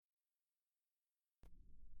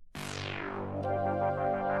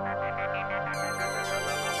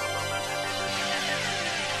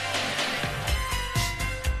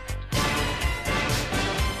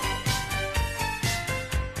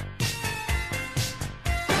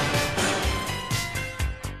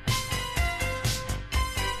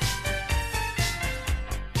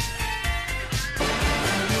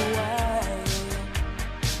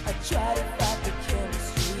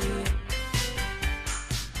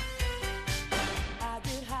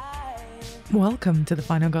Welcome to the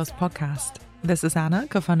Final Ghost Podcast. This is Anna,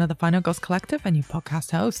 co-founder of the Final Ghost Collective and your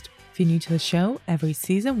podcast host. If you're new to the show, every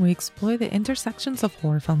season we explore the intersections of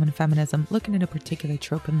horror film and feminism, looking at a particular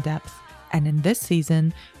trope in depth. And in this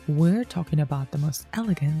season, we're talking about the most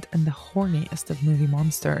elegant and the horniest of movie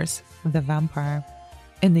monsters, the vampire.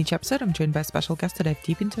 In each episode, I'm joined by a special guest to dive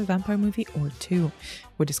deep into a vampire movie or two.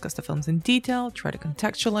 We discuss the films in detail, try to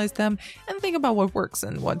contextualize them, and think about what works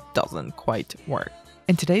and what doesn't quite work.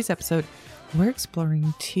 In today's episode, we're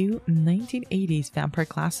exploring two 1980s vampire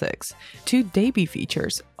classics, two debut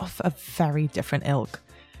features of a very different ilk.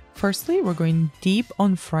 Firstly, we're going deep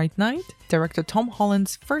on Fright Night, director Tom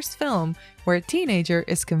Holland's first film, where a teenager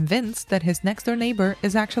is convinced that his next-door neighbor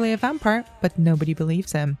is actually a vampire, but nobody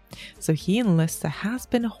believes him. So he enlists a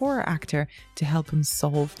has-been horror actor to help him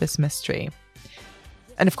solve this mystery.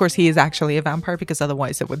 And of course, he is actually a vampire because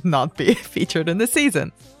otherwise it would not be featured in the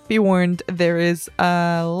season. Be warned, there is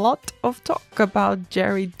a lot of talk about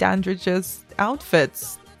Jerry Dandridge's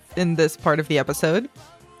outfits in this part of the episode.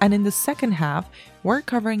 And in the second half, we're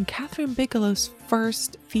covering Catherine Bigelow's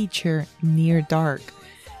first feature, Near Dark,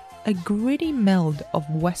 a gritty meld of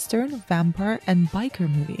Western, vampire, and biker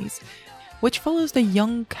movies, which follows the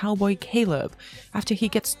young cowboy Caleb after he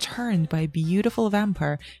gets turned by a beautiful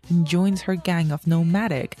vampire and joins her gang of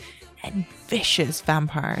nomadic and vicious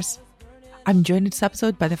vampires. I'm joined in this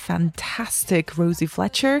episode by the fantastic Rosie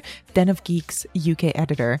Fletcher, Den of Geeks UK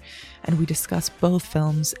editor, and we discuss both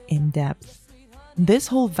films in depth. This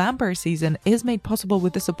whole vampire season is made possible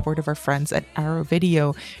with the support of our friends at Arrow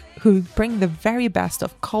Video, who bring the very best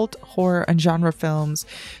of cult, horror, and genre films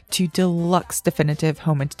to deluxe definitive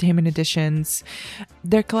home entertainment editions.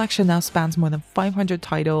 Their collection now spans more than 500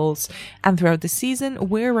 titles, and throughout the season,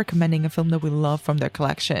 we're recommending a film that we love from their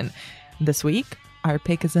collection. This week, our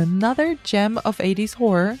pick is another gem of 80s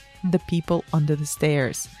horror, The People Under the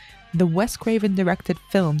Stairs. The Wes Craven directed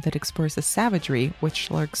film that explores the savagery which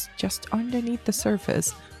lurks just underneath the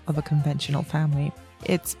surface of a conventional family.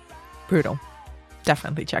 It's brutal.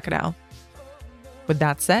 Definitely check it out. With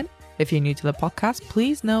that said, if you're new to the podcast,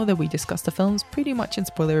 please know that we discuss the films pretty much in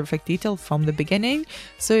spoilerific detail from the beginning.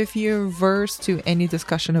 So if you're averse to any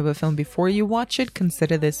discussion of a film before you watch it,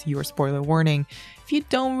 consider this your spoiler warning. If you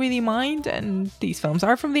don't really mind, and these films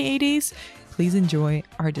are from the 80s, please enjoy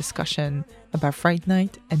our discussion about Fright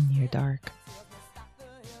Night and Near Dark.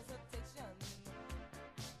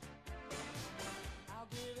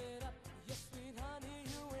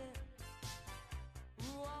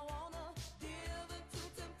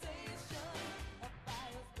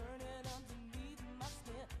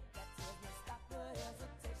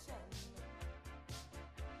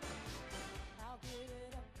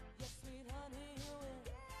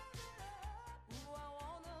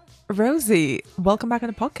 Rosie, welcome back on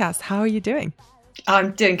the podcast. How are you doing?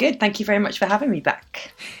 I'm doing good. Thank you very much for having me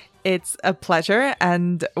back. It's a pleasure,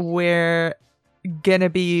 and we're gonna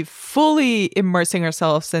be fully immersing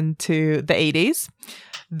ourselves into the 80s,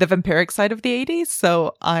 the vampiric side of the 80s.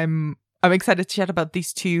 So I'm excited to chat about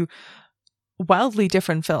these two wildly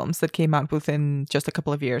different films that came out within just a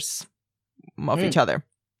couple of years of each other.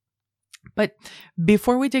 But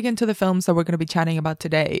before we dig into the films that we're going to be chatting about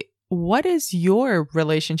today, what is your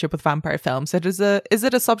relationship with vampire films? Is it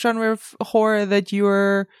a subgenre of horror that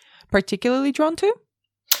you're particularly drawn to?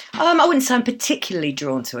 I wouldn't say I'm particularly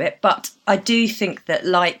drawn to it, but I do think that,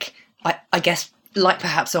 I guess, like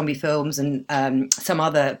perhaps zombie films and some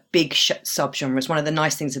other big subgenres, one of the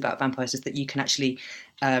nice things about vampires is that you can actually,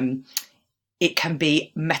 it can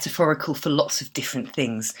be metaphorical for lots of different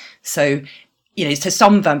things. So, so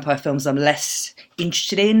some vampire films I'm less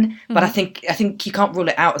interested in, but I think you can't rule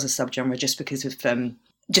it out as a subgenre just because of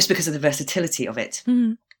the versatility of it.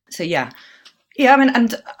 So yeah. I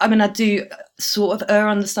mean, I do sort of err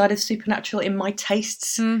on the side of supernatural in my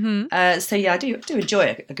tastes. So yeah, I do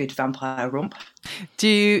enjoy a good vampire romp. Do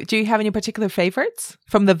you have any particular favorites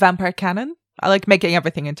from the vampire canon? I like making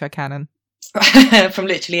everything into a canon. From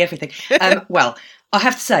literally everything. Well, I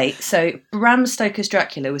have to say, so Bram Stoker's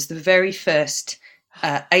Dracula was the very first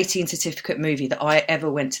 18 certificate movie that I ever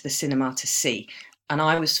went to the cinema to see. And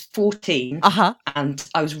I was 14, and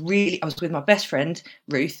I was with my best friend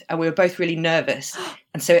Ruth, and we were both really nervous.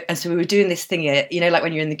 And so we were doing this thing, like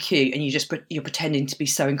when you're in the queue and you're pretending to be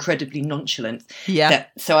so incredibly nonchalant. Yeah.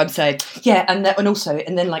 So I'm saying, yeah, and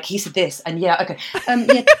then like he said this, and yeah, okay,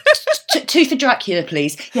 two for Dracula,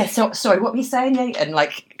 please. Yeah, so sorry, what were you saying? Yeah, and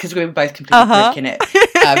like because we were both completely breaking it.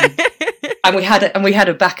 And we had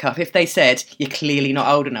a backup. If they said you're clearly not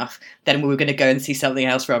old enough, then we were going to go and see something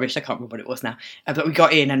else rubbish. I can't remember what it was now, but we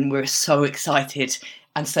got in and we were so excited.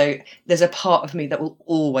 And so there's a part of me that will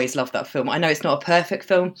always love that film. I know it's not a perfect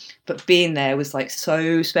film, but being there was like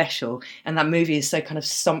so special. And that movie is so kind of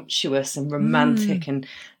sumptuous and romantic, and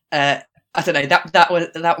I don't know,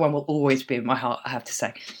 that one will always be in my heart, I have to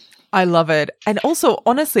say. I love it. And also,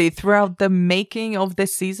 honestly, throughout the making of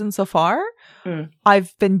this season so far,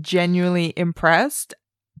 I've been genuinely impressed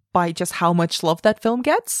by just how much love that film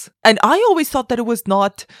gets. And I always thought that it was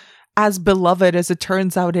not as beloved as it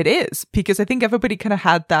turns out it is, because I think everybody kind of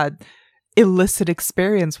had that illicit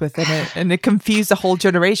experience with it, and it confused the whole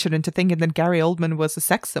generation into thinking that Gary Oldman was a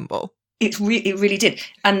sex symbol. It really did.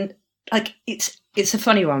 And like, it's a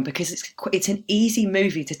funny one because it's an easy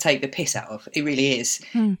movie to take the piss out of. It really is.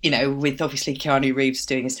 You know, with obviously Keanu Reeves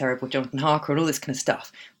doing his terrible Jonathan Harker and all this kind of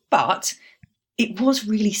stuff. But it was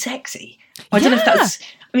really sexy. I don't know if that's...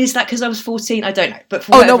 I mean, is that because I was 14? I don't know. But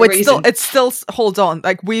for whatever reason... it still holds on.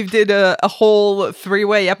 Like, we've did a whole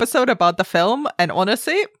 3-way episode about the film, and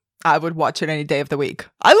honestly, I would watch it any day of the week.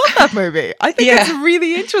 I love that movie. I think it's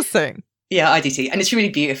really interesting. Yeah, I do too. And it's really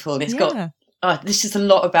beautiful, and it's got... there's just a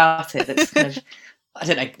lot about it that's kind of... I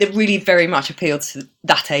don't know, that really very much appealed to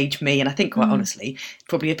that age me, and I think, quite honestly,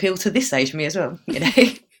 probably appealed to this age me as well, you know?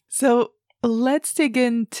 So... let's dig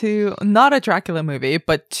into not a Dracula movie,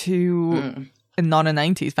 but not a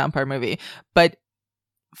 90s vampire movie. But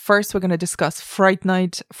first, we're going to discuss Fright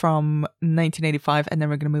Night from 1985, and then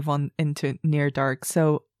we're going to move on into Near Dark.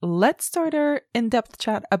 So let's start our in-depth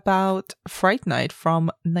chat about Fright Night from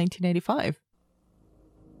 1985.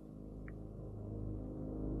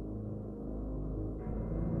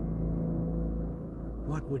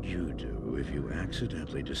 What would you do if you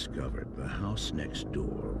accidentally discovered the house next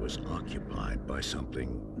door was occupied by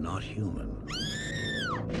something not human?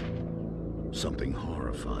 Something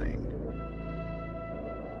horrifying.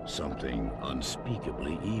 Something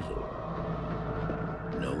unspeakably evil.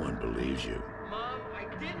 No one believes you. Mom, I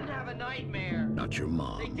didn't have a nightmare. Not your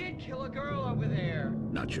mom. They did kill a girl over there.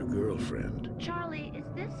 Not your girlfriend. Charlie, is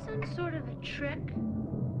this some sort of a trick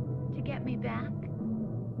to get me back?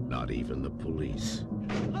 Not even the police.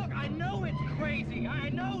 Look, I know it's crazy. I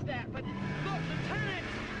know that, but look, Lieutenant!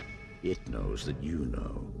 It knows that you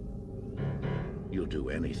know. You'll do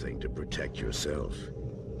anything to protect yourself,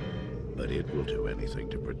 but it will do anything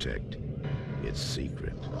to protect its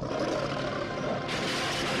secret.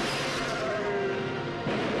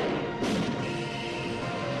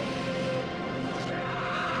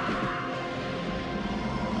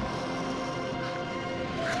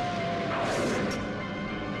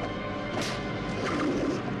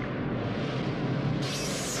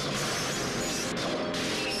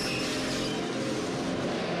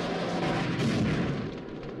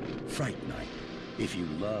 Fright Night. If you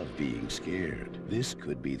love being scared, this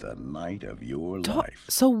could be the night of your life.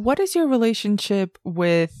 So what is your relationship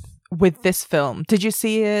with this film? Did you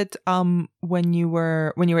see it when you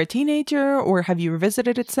were a teenager, or have you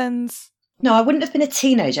revisited it since? No, I wouldn't have been a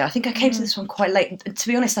teenager. I think I came to this one quite late. To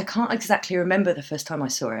be honest, I can't exactly remember the first time I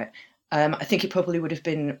saw it. I think it probably would have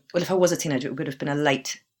been, well, if I was a teenager, it would have been a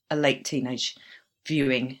late teenage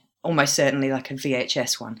viewing. Almost certainly like a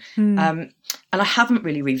VHS one. And I haven't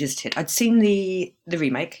really revisited. I'd seen the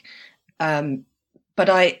remake, but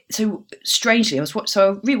strangely, I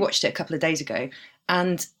rewatched it a couple of days ago,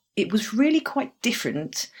 and it was really quite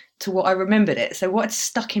different to what I remembered it. So what had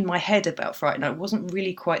stuck in my head about Fright Night wasn't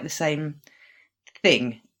really quite the same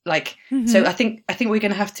thing. Like, so I think we're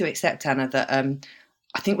going to have to accept, Anna, that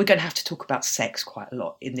I think we're going to have to talk about sex quite a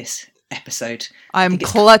lot in this episode. I'm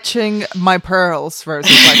clutching my pearls,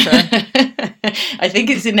 Rosie Fletcher. I think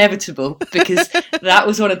it's inevitable, because that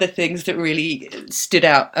was one of the things that really stood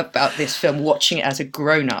out about this film, watching it as a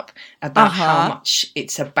grown-up, about how much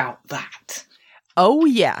it's about that. Oh,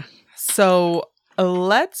 yeah. So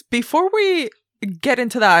before we get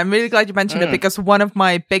into that, I'm really glad you mentioned it, because one of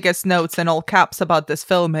my biggest notes in all caps about this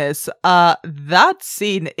film is that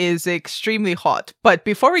scene is extremely hot. But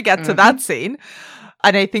before we get to that scene,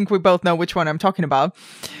 and I think we both know which one I'm talking about,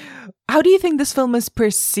 how do you think this film is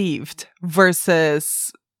perceived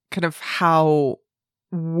versus kind of how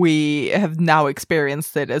we have now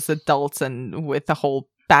experienced it as adults and with the whole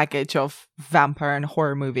baggage of vampire and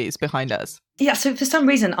horror movies behind us? Yeah, so for some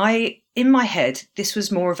reason, in my head, this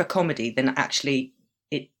was more of a comedy than actually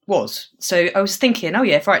it was. So I was thinking, oh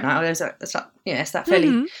yeah, Fright Night, it's that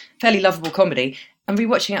fairly lovable comedy. And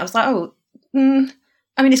rewatching it, I was like,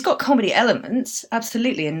 I mean, it's got comedy elements,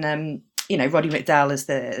 absolutely. And Roddy McDowall as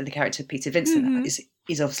the character Peter Vincent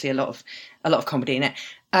is obviously a lot of comedy in it.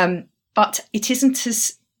 But it isn't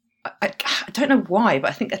as I don't know why, but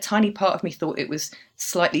I think a tiny part of me thought it was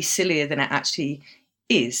slightly sillier than it actually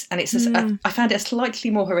is, and it's I found it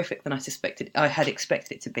slightly more horrific than I had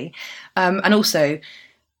expected it to be, and also,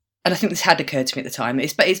 and I think this had occurred to me at the time.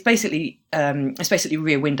 It's basically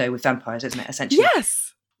Rear Window with vampires, isn't it? Essentially,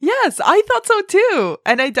 yes, I thought so too,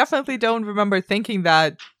 and I definitely don't remember thinking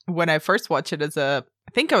that when I first watched it I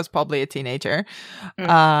think I was probably a teenager,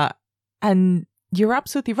 and you're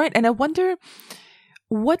absolutely right, and I wonder,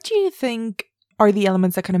 what do you think are the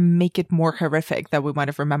elements that kind of make it more horrific that we might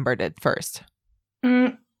have remembered it first?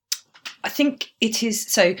 I think it is.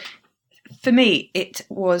 So for me, it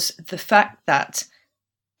was the fact that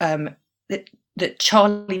that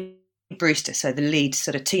Charlie Brewster, so the lead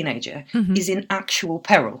sort of teenager, is in actual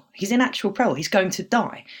peril. He's in actual peril. He's going to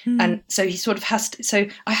die. And so he sort of has to, so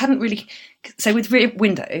I hadn't really, so with Rear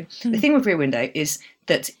Window, the thing with Rear Window is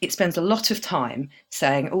that it spends a lot of time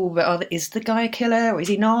saying, oh, but is the guy a killer or is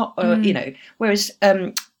he not? Or, you know, whereas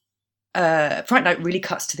Fright Night really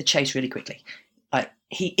cuts to the chase really quickly. Like,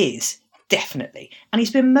 he is, definitely. And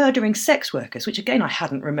he's been murdering sex workers, which again, I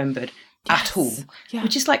hadn't remembered at all. Yeah.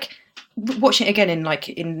 Which is like, watching it again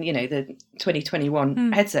in you know, the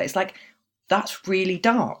 2021 headset, it's like, that's really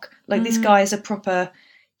dark. Like, this guy is a proper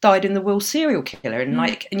dyed-in-the-wool serial killer. And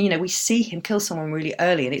like, and you know, we see him kill someone really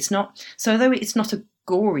early, and it's not, so although it's not a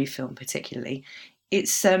gory film particularly,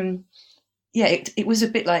 it's it was a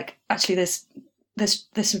bit like, actually there's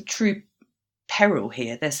some true peril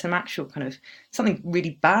here. There's some actual kind of, something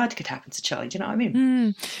really bad could happen to Charlie. Do you know what I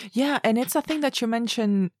mean? Yeah, and it's a thing that you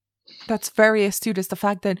mentioned that's very astute, is the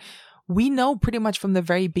fact that we know pretty much from the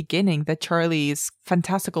very beginning that Charlie's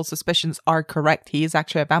fantastical suspicions are correct. He is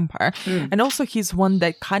actually a vampire. And also he's one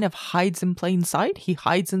that kind of hides in plain sight. He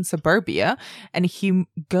hides in suburbia, and he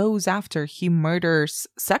murders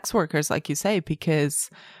sex workers, like you say, because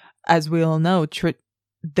as we all know,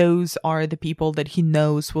 those are the people that he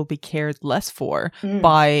knows will be cared less for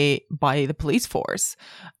by the police force,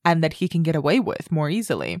 and that he can get away with more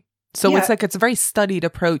easily. So it's like, it's a very studied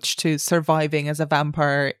approach to surviving as a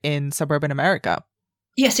vampire in suburban America.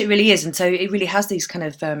 Yes, it really is. And so it really has these kind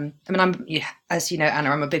of, as you know,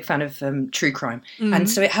 Anna, I'm a big fan of true crime. And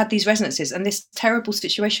so it had these resonances and this terrible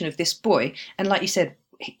situation of this boy. And like you said,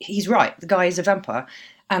 he's right. The guy is a vampire,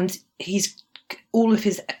 and all of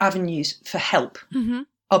his avenues for help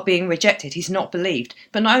are being rejected. He's not believed.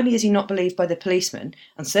 But not only is he not believed by the policeman,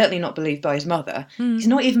 and certainly not believed by his mother, he's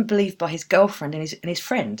not even believed by his girlfriend and his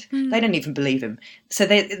friend. They don't even believe him. So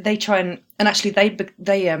they try and actually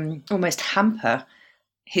they almost hamper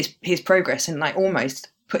his progress, and like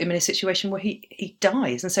almost put him in a situation where he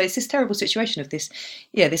dies. And so it's this terrible situation of this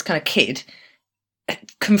kind of kid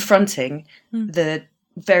confronting the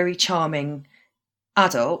very charming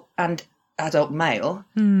adult male,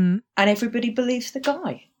 and everybody believes the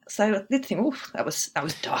guy. So I did think, that was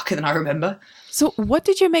darker than I remember. So what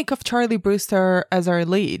did you make of Charlie Brewster as our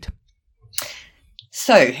lead?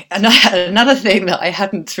 So another thing that I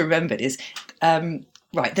hadn't remembered is,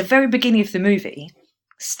 the very beginning of the movie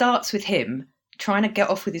starts with him trying to get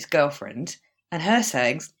off with his girlfriend and her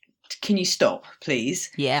saying, "Can you stop,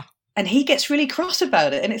 please?" Yeah. And he gets really cross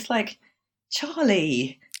about it, and it's like,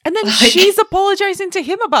 Charlie. And then she's apologizing to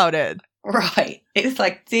him about it. Right. It's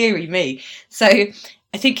like, dearie me. So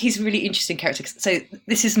I think he's a really interesting character. So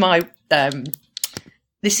this is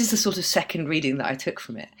this is the sort of second reading that I took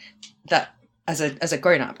from it, that as a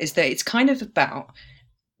grown-up, is that it's kind of about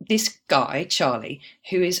this guy, Charlie,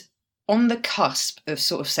 who is on the cusp of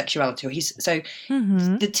sort of sexuality.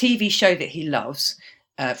 The TV show that he loves,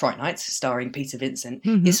 Fright Nights, starring Peter Vincent,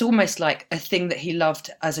 it's almost like a thing that he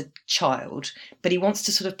loved as a child, but he wants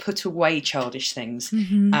to sort of put away childish things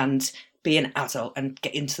and be an adult and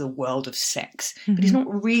get into the world of sex, but he's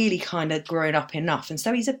not really kind of grown up enough, and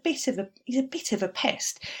so he's a bit of a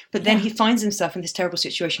pest. But then he finds himself in this terrible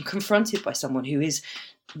situation, confronted by someone who is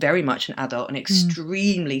very much an adult and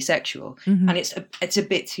extremely sexual, and it's a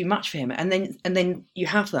bit too much for him. And then you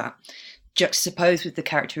have that juxtaposed with the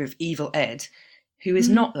character of Evil Ed, who is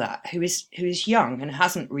not that, who is young and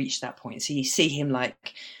hasn't reached that point. So you see him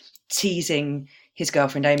like teasing his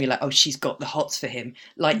girlfriend Amy, like, oh, she's got the hots for him.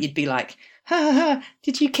 Like, you'd be like, ha ha ha,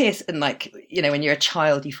 did you kiss? And like, you know, when you're a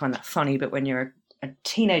child, you find that funny, but when you're a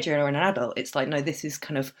teenager or an adult, it's like, no, this is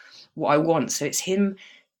kind of what I want. So it's him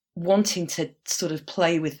wanting to sort of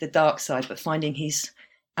play with the dark side, but finding he's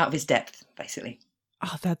out of his depth, basically.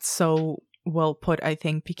 Oh, that's so well put, I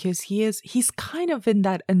think, because he's kind of in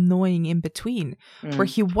that annoying in between where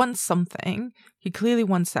he wants something, he clearly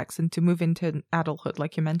wants sex and to move into adulthood,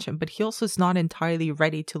 like you mentioned, but he also is not entirely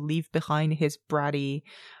ready to leave behind his bratty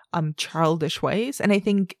childish ways. And I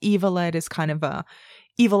think Evil Ed is kind of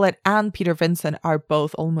Evelyn and Peter Vincent are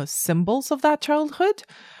both almost symbols of that childhood,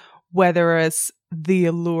 whereas the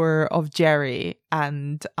allure of Jerry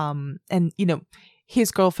and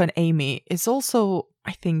his girlfriend Amy is also,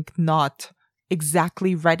 I think, not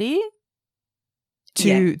exactly ready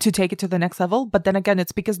to take it to the next level. But then again,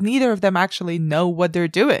 it's because neither of them actually know what they're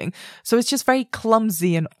doing. So it's just very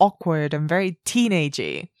clumsy and awkward and very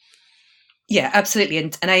teenagey. Yeah, absolutely.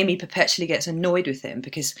 And Amy perpetually gets annoyed with him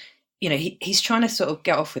because, he's trying to sort of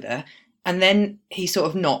get off with her, and then he's sort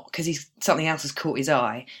of not, because something else has caught his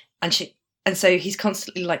eye. And so he's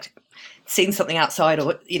constantly like seeing something outside,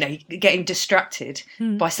 or, getting distracted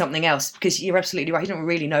by something else, because you're absolutely right. He doesn't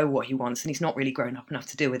really know what he wants, and he's not really grown up enough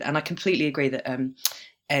to deal with it. And I completely agree that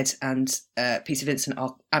Ed and Peter Vincent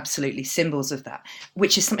are absolutely symbols of that,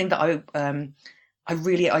 which is something that I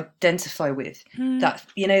really identify with. That,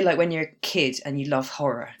 like when you're a kid and you love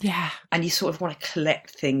horror, and you sort of want to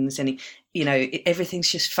collect things, and everything's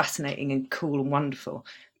just fascinating and cool and wonderful,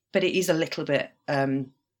 but it is a little bit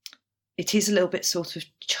sort of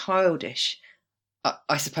childish,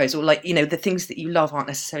 I suppose, or like, the things that you love aren't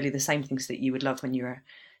necessarily the same things that you would love when you're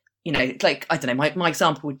like, I don't know, my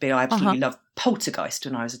example would be I absolutely loved Poltergeist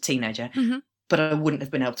when I was a teenager, but I wouldn't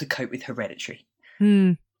have been able to cope with Hereditary.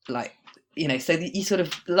 Like, so you sort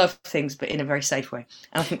of love things, but in a very safe way.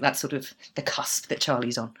 And I think that's sort of the cusp that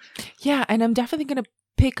Charlie's on. Yeah, and I'm definitely going to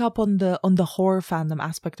pick up on the horror fandom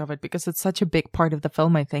aspect of it, because it's such a big part of the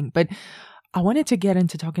film, I think. But I wanted to get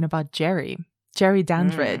into talking about Jerry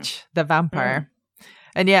Dandridge, the vampire.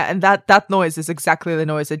 And and that noise is exactly the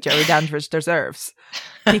noise that Jerry Dandridge deserves.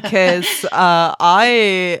 Because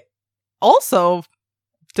I also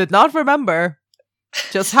did not remember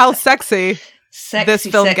just how sexy this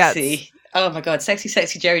film gets. Oh my God,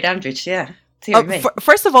 sexy Jerry Dandridge, yeah.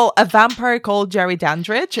 First of all, a vampire called Jerry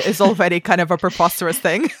Dandridge is already kind of a preposterous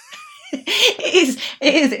thing. It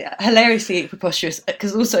is hilariously preposterous,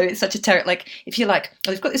 because also it's such a terror. Like, if you're like,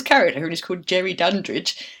 oh, they've got this character and he's called Jerry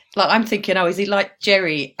Dandridge, like, I'm thinking, oh, is he like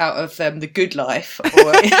Jerry out of The Good Life,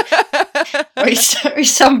 or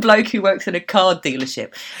he's some bloke who works in a car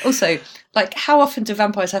dealership? Also, like, how often do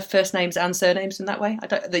vampires have first names and surnames in that way?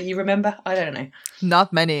 That you remember? I don't know.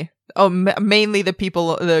 Not many. Oh, mainly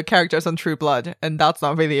the characters on True Blood, and that's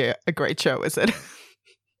not really a great show, is it?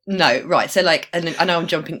 No, right. So, like, and I know I'm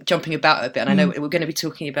jumping about a bit, and I know we're going to be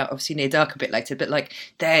talking about, obviously, Near Dark a bit later, but, like,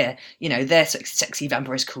 their sexy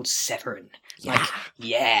vampire is called Severin. Like,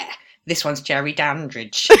 this one's Jerry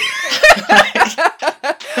Dandridge.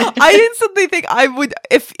 I instantly think I would,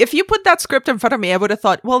 if you put that script in front of me, I would have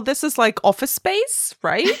thought, well, this is like Office Space,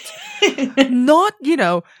 right? Not,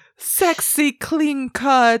 sexy, clean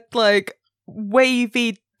cut, like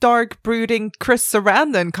wavy, dark, brooding Chris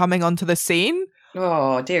Sarandon coming onto the scene.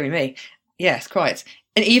 Oh, dearie me. Yes, quite.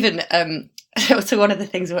 And even, also one of the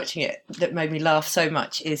things watching it that made me laugh so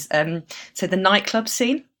much is, so the nightclub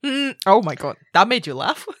scene. Oh my God, that made you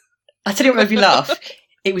laugh? I tell you what made me laugh.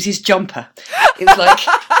 It was his jumper. It was like,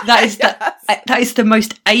 that is the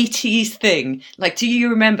most 80s thing. Like, do you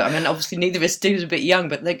remember? I mean, obviously neither of us do, was a bit young,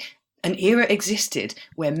 but like, an era existed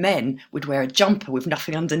where men would wear a jumper with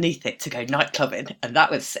nothing underneath it to go nightclubbing, and that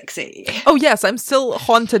was sexy. Oh yes, I'm still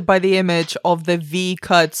haunted by the image of the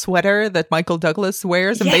V-cut sweater that Michael Douglas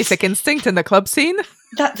wears in Basic Instinct in the club scene.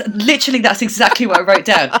 That's exactly what I wrote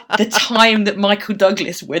down. The time that Michael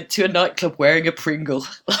Douglas went to a nightclub wearing a Pringle.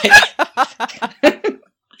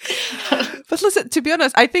 But listen, to be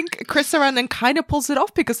honest, I think Chris Sarandon kind of pulls it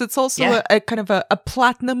off, because it's also a kind of a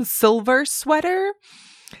platinum silver sweater.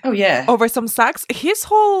 Oh yeah. Over some slacks. His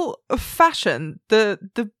whole fashion, the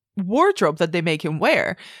wardrobe that they make him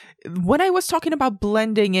wear, when I was talking about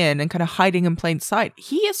blending in and kind of hiding in plain sight,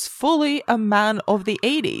 he is fully a man of the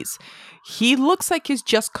 80s. He looks like he's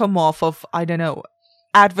just come off of, I don't know,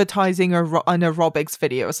 advertising an aerobics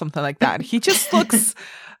video or something like that. He just looks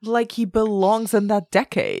like he belongs in that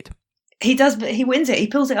decade. He does, but he wins it. He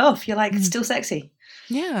pulls it off. You're like, still sexy.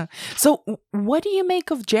 Yeah. So what do you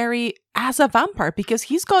make of Jerry as a vampire? Because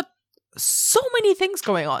he's got so many things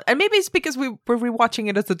going on. And maybe it's because we were rewatching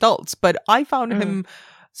it as adults, but I found him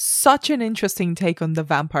such an interesting take on the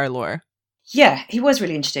vampire lore. Yeah, he was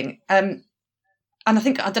really interesting. And I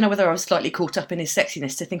don't know whether I was slightly caught up in his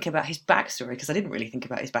sexiness to think about his backstory, because I didn't really think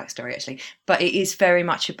about his backstory, actually. But it is very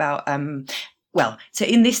much about, so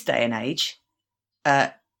in this day and age,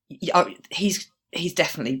 he's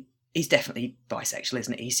definitely bisexual,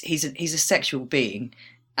 isn't he? He's a sexual being,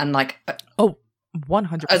 and like 100%.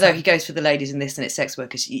 Although he goes for the ladies in this and it's sex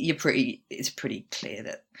workers, it's pretty clear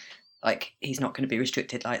that like he's not going to be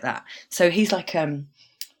restricted like that. So he's like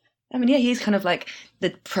I mean, yeah, he's kind of like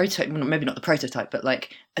the prototype, well, maybe not the prototype, but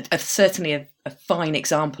like certainly a fine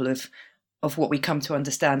example of what we come to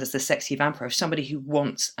understand as the sexy vampire, of somebody who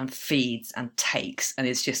wants and feeds and takes and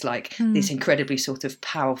is just like this incredibly sort of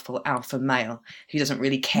powerful alpha male who doesn't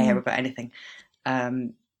really care about anything.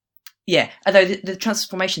 Yeah, although the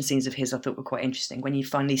transformation scenes of his I thought were quite interesting when you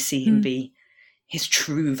finally see him be his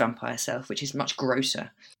true vampire self, which is much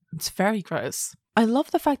grosser. It's very gross. I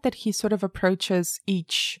love the fact that he sort of approaches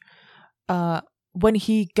each, when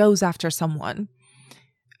he goes after someone,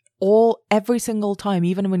 every single time,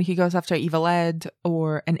 even when he goes after Evil Ed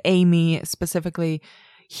or an Amy specifically,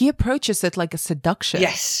 he approaches it like a seduction.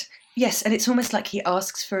 Yes, and it's almost like he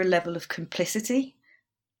asks for a level of complicity.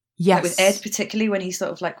 Yes. Like with Ed, particularly when he's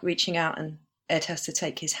sort of like reaching out and Ed has to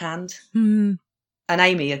take his hand. Mm. And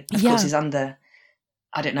Amy, of course, is under,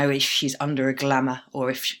 I don't know if she's under a glamour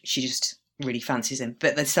or if she just really fancies him.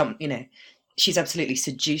 But there's some, she's absolutely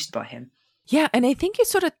seduced by him. Yeah, and I think he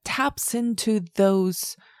sort of taps into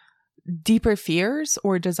those deeper fears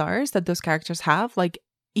or desires that those characters have. Like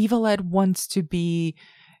Evil Ed wants to be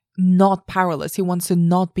not powerless. He wants to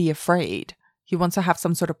not be afraid. He wants to have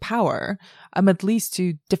some sort of power, at least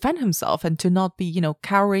to defend himself and to not be,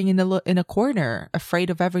 cowering in a corner, afraid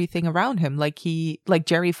of everything around him, like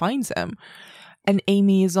Jerry finds him. And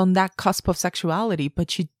Amy is on that cusp of sexuality,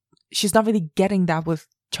 but she's not really getting that with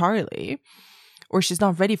Charlie, or she's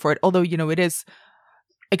not ready for it. Although, it is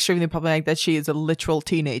extremely problematic that she is a literal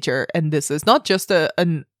teenager, and this is not just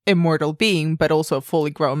an immortal being, but also a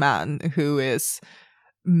fully grown man who is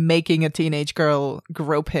making a teenage girl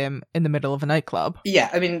grope him in the middle of a nightclub. Yeah,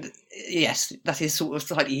 I mean, yes, that is sort of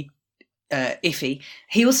slightly iffy.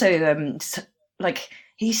 He also,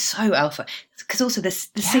 he's so alpha. Because also the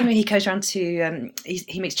scene where he goes around to,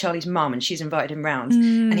 he meets Charlie's mum and she's invited him round.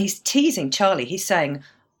 And he's teasing Charlie. He's saying,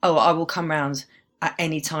 oh, I will come round at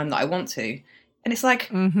any time that I want to. And it's like,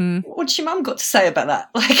 what's your mum got to say about that?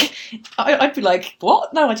 Like, I'd be like,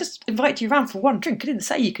 what? No, I just invited you around for one drink. I didn't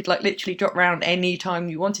say you could like literally drop round any time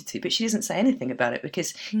you wanted to. But she doesn't say anything about it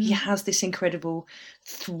because he has this incredible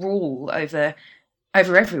thrall over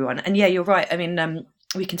everyone. And yeah, you're right. I mean,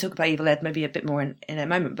 we can talk about Evil Ed maybe a bit more in a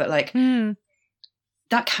moment. But like,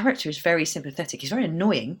 that character is very sympathetic. He's very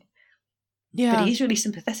annoying. Yeah. But he's really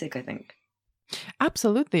sympathetic, I think.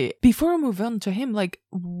 Absolutely. Before we move on to him, like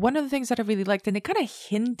one of the things that I really liked, and they kind of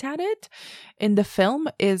hint at it in the film,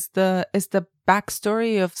 is the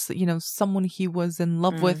backstory of someone he was in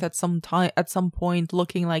love with at some point,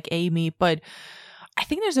 looking like Amy. But I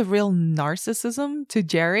think there's a real narcissism to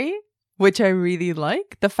Jerry, which I really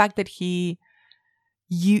like. The fact that he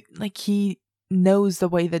knows the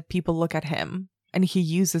way that people look at him, and he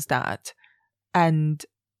uses that and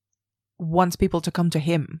wants people to come to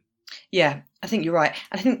him. Yeah, I think you're right.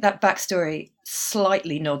 I think that backstory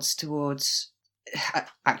slightly nods towards,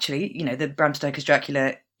 actually, the Bram Stoker's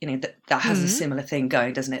Dracula, that has a similar thing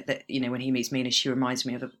going, doesn't it? That, when he meets Mina, she reminds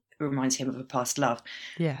him of a past love.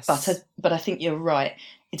 Yes. But I think you're right.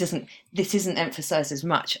 This isn't emphasised as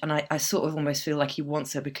much. And I sort of almost feel like he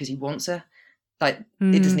wants her because he wants her. Like,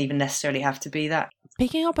 it doesn't even necessarily have to be that.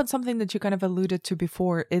 Picking up on something that you kind of alluded to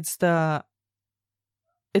before, it's the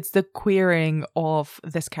queering of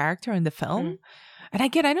this character in the film. And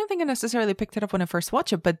again, I don't think I necessarily picked it up when I first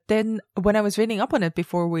watched it, but then when I was reading up on it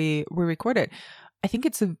before we recorded, I think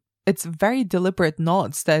it's very deliberate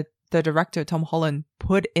nods that the director Tom Holland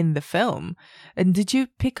put in the film. And did you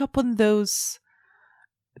pick up on those,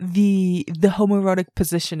 the homoerotic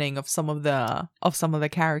positioning of some of the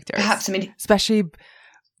characters? Perhaps, I mean, especially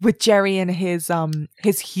with Jerry and his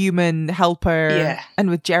human helper, and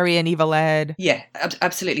with Jerry and Evil Ed. Yeah,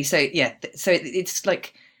 absolutely. So it's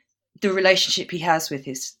like the relationship he has with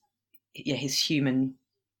his human.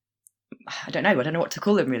 I don't know what to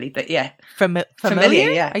call him really, but yeah,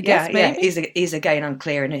 familiar. Yeah, I guess maybe. Is again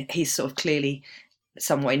unclear, and he's sort of clearly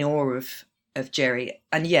somewhat in awe of Jerry.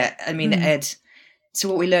 And yeah, I mean Ed. So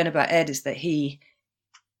what we learn about Ed is that he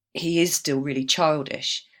is still really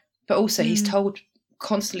childish, but also he's told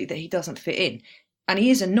constantly that he doesn't fit in, and he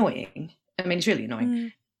is annoying. I mean, he's really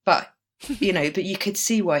annoying, but but you could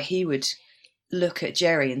see why he would look at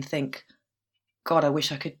Jerry and think, God, I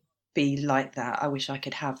wish I could be like that. I wish I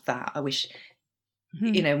could have that. I wish,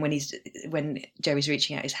 when Jerry's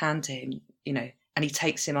reaching out his hand to him, and he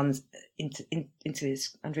takes him into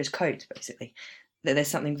his under his coat, basically, that there's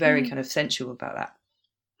something very kind of sensual about that.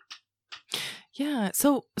 Yeah.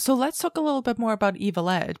 So let's talk a little bit more about Evil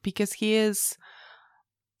Ed, because he's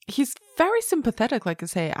very sympathetic, like I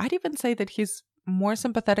say. I'd even say that he's more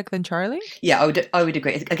sympathetic than Charlie. Yeah, I would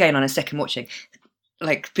agree. Again, on a second watching,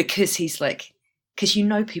 like, because he's like because you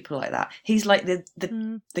know people like that. He's like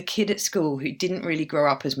the kid at school who didn't really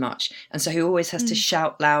grow up as much, and so he always has to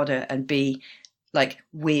shout louder and be like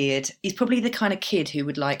weird. He's probably the kind of kid who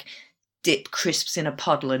would like dip crisps in a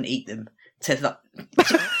puddle and eat them. To that.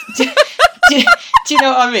 Do you know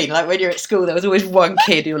what I mean? Like when you're at school, there was always one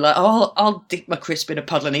kid who was like, "Oh, I'll dip my crisp in a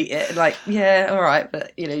puddle and eat it." And like, yeah, all right,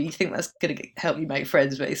 but you know, you think that's going to help you make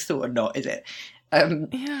friends, but it's sort of not, is it?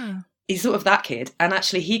 Yeah. He's sort of that kid, and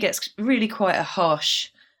actually he gets really quite a harsh.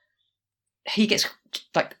 He gets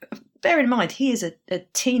like, bear in mind, he is a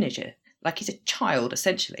teenager, like he's a child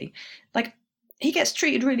essentially. Like he gets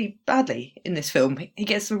treated really badly in this film. He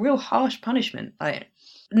gets a real harsh punishment. Like,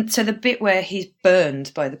 so the bit where he's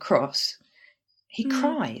burned by the cross, he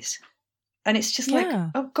cries, and it's just like,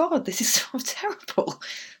 oh God, this is so terrible.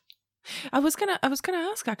 I was gonna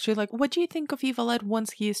ask actually, like, what do you think of Evil Ed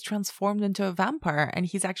once he is transformed into a vampire and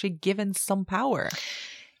he's actually given some power?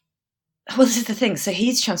 Well, this is the thing. So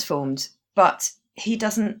he's transformed, but he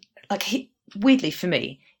doesn't weirdly for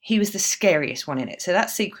me, he was the scariest one in it. So that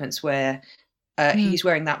sequence where he's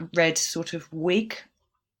wearing that red sort of wig,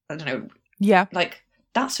 I don't know. Yeah. Like,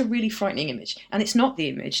 that's a really frightening image. And it's not the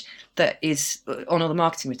image that is on all the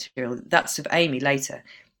marketing material. That's of Amy later.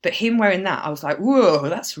 But him wearing that, I was like, whoa,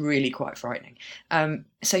 that's really quite frightening.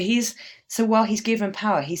 So while he's given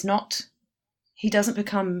power, he doesn't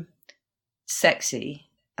become sexy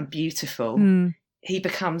and beautiful. He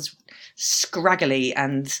becomes scraggly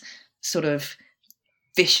and sort of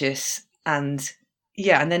vicious and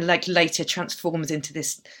then like later transforms into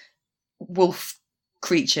this wolf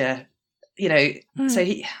creature, you know. So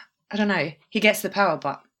I don't know, he gets the power,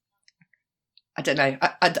 but I don't know.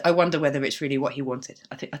 I wonder whether it's really what he wanted.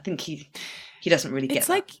 I think he doesn't really get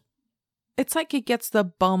that. It's like he gets the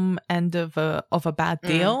bum end of a bad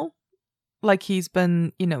deal. Like he's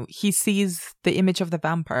been, you know, he sees the image of the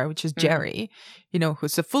vampire, which is Jerry, you know,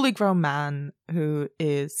 who's a fully grown man who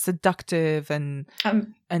is seductive and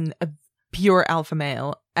a pure alpha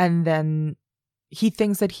male, and then he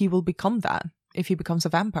thinks that he will become that if he becomes a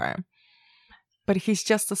vampire. But he's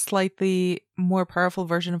just a slightly more powerful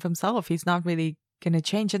version of himself. He's not really going to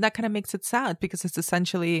change. And that kind of makes it sad because it's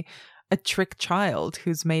essentially a tricked child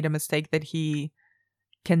who's made a mistake that he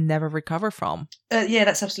can never recover from. Yeah,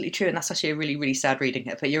 that's absolutely true. And that's actually a really, really sad reading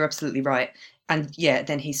it. But you're absolutely right. And yeah,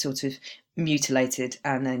 then he's sort of mutilated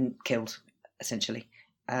and then killed, essentially.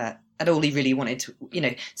 And all he really wanted to, you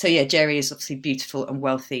know. So yeah, Jerry is obviously beautiful and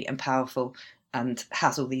wealthy and powerful and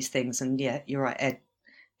has all these things. And yeah, you're right,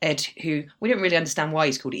 Ed, who we don't really understand why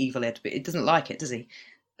he's called Evil Ed, but he doesn't like it, does he?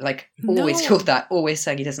 Like always called that, always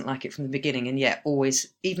saying he doesn't like it from the beginning, and yet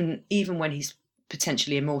always, even when he's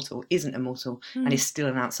potentially immortal, isn't immortal and is still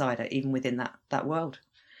an outsider, even within that world.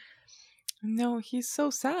 No, he's so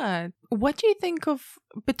sad. What do you think of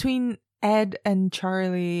between Ed and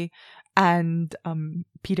Charlie and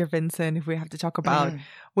Peter Vincent? If we have to talk about,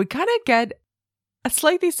 we kind of get a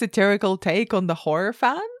slightly satirical take on the horror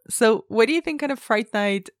fan. So what do you think kind of Fright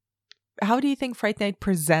Night, how do you think Fright Night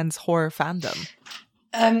presents horror fandom?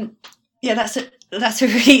 Yeah, that's a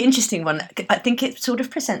really interesting one. I think it sort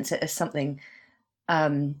of presents it as something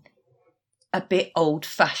a bit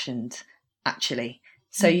old-fashioned, actually.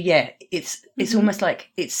 So yeah, it's almost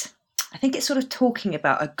like I think it's sort of talking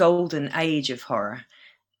about a golden age of horror,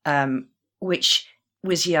 which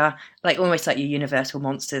was like almost like your Universal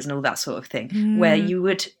monsters and all that sort of thing, where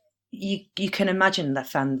you can imagine the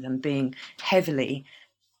fandom being heavily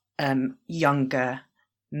younger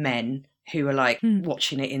men who are like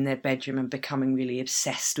watching it in their bedroom and becoming really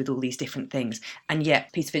obsessed with all these different things. And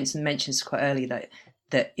yet Peter Vincent mentions quite early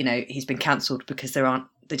that you know, he's been cancelled because there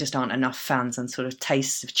just aren't enough fans and sort of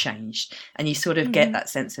tastes have changed. And you sort of get that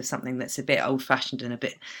sense of something that's a bit old fashioned and a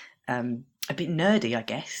bit nerdy, I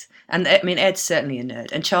guess. And I mean, Ed's certainly a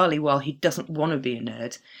nerd, and Charlie, while he doesn't want to be a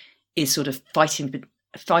nerd, is sort of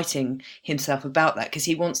fighting himself about that, because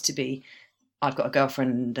he wants to be, I've got a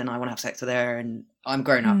girlfriend and I want to have sex with her and I'm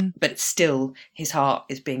grown up, but still his heart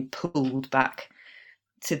is being pulled back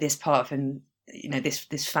to this part of him, you know, this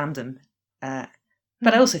fandom. But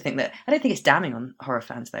I also think that I don't think it's damning on horror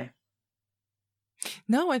fans, though.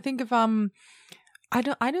 No, I think if I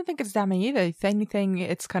don't think it's damning either. If anything,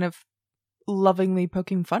 it's kind of lovingly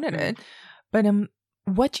poking fun at it. But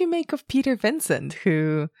what do you make of Peter Vincent,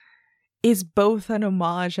 who is both an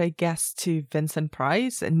homage, I guess, to Vincent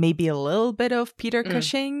Price and maybe a little bit of Peter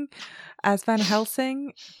Cushing as Van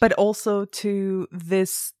Helsing, but also to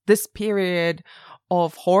this period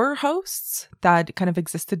of horror hosts that kind of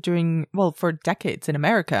existed for decades in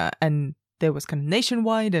America. And there was kind of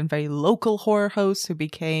nationwide and very local horror hosts who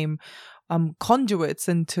became conduits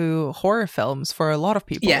into horror films for a lot of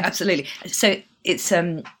people. Yeah, absolutely. So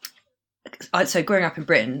so growing up in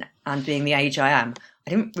Britain and being the age I am, I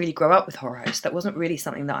didn't really grow up with horror hosts. That wasn't really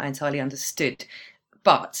something that I entirely understood.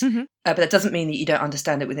 But that doesn't mean that you don't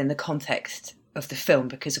understand it within the context of the film,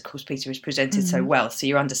 because of course Peter is presented so well. So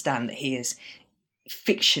you understand that he is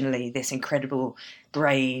fictionally this incredible,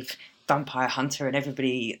 brave vampire hunter, and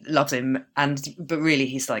everybody loves him. But really,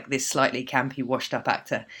 he's like this slightly campy, washed-up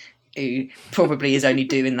actor who probably is only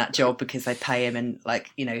doing that job because they pay him, and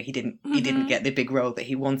he didn't get the big role that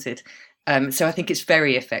he wanted. So I think it's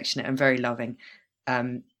very affectionate and very loving.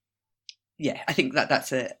 I think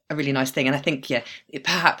that's a really nice thing, and I think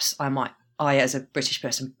perhaps I as a British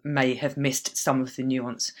person may have missed some of the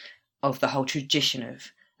nuance of the whole tradition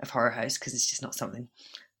of horror hosts, because it's just not something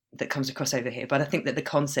that comes across over here. But I think that the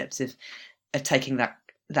concept of taking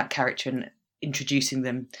that character and introducing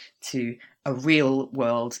them to a real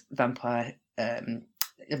world vampire, and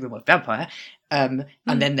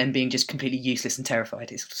then them being just completely useless and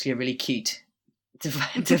terrified is a really cute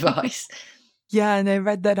device. Yeah, and I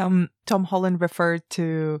read that Tom Holland referred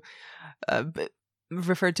to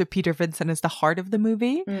Peter Vincent as the heart of the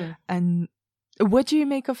movie. And what do you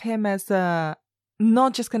make of him as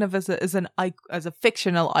not just kind of as a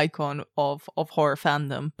fictional icon of horror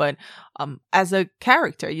fandom, but as a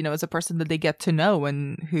character, as a person that they get to know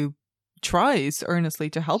and who tries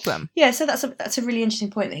earnestly to help them? Yeah, so that's a really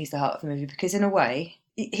interesting point, that he's the heart of the movie, because in a way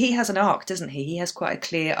he has an arc, doesn't he? He has quite a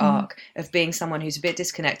clear arc of being someone who's a bit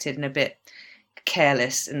disconnected and a bit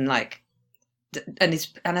careless and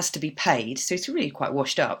has to be paid, so it's really quite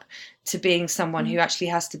washed up, to being someone who actually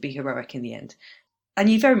has to be heroic in the end. And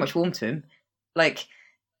you very much warm to him.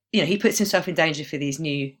 He puts himself in danger for these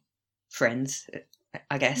new friends,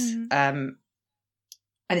 I guess.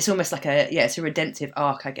 And it's almost like it's a redemptive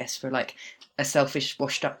arc, I guess, for a selfish,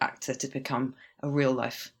 washed up actor to become a real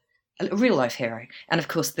life hero. And of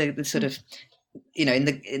course the sort of in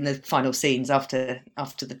the final scenes after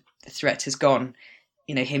the threat has gone,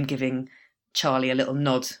 him giving Charlie a little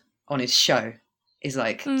nod on his show is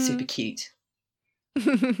super cute.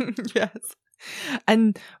 Yes.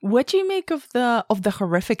 And what do you make of the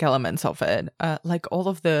horrific elements of it? All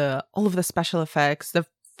of the special effects, the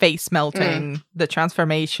face melting, the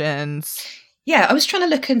transformations. Yeah, I was trying to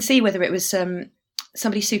look and see whether it was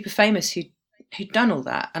somebody super famous who'd done all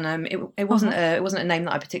that, and it wasn't a name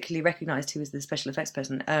that I particularly recognised who was the special effects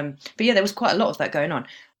person. But yeah, there was quite a lot of that going on,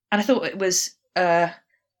 and I thought it was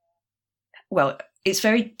it's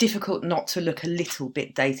very difficult not to look a little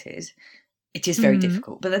bit dated. It is very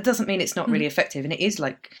difficult, but that doesn't mean it's not really effective. And it is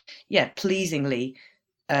pleasingly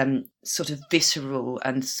sort of visceral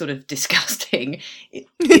and sort of disgusting,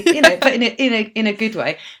 but in a good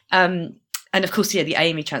way. And of course, the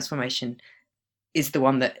Amy transformation is the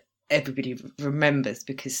one that everybody remembers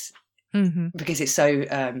because it's so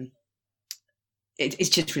it's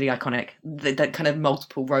just really iconic. That kind of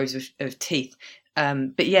multiple rows of teeth.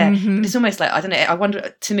 But it's almost I don't know. I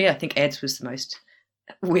wonder. To me, I think Ed's was the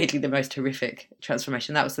most horrific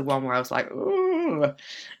transformation. That was the one where I was like, ooh.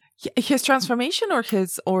 His transformation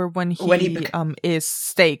or when he is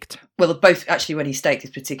staked? Well, both actually. When he's staked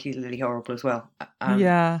is particularly horrible as well.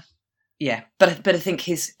 Yeah, but I think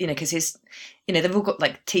his, because his, they've all got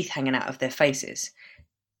teeth hanging out of their faces,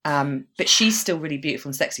 but she's still really beautiful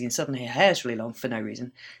and sexy, and suddenly her hair's really long for no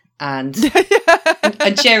reason, and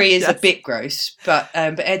Jerry is a bit gross, but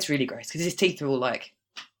Ed's really gross because his teeth are all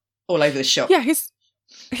all over the shop. Yeah,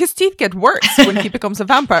 his teeth get worse when he becomes a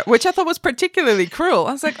vampire, which I thought was particularly cruel.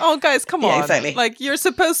 I was like, oh, guys, come on. Exactly. You're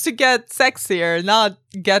supposed to get sexier, not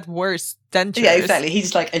get worse dentures. Yeah, exactly.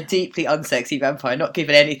 He's a deeply unsexy vampire, not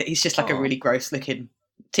given anything. He's just a really gross-looking,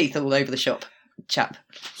 teeth all over the shop chap.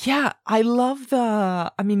 Yeah, I love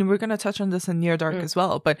we're going to touch on this in Near Dark as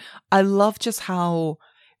well, but I love just how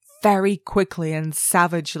very quickly and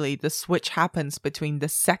savagely the switch happens between the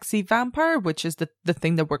sexy vampire, which is the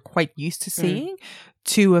thing that we're quite used to seeing,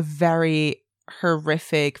 to a very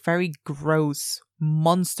horrific, very gross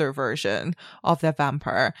monster version of the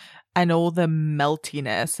vampire, and all the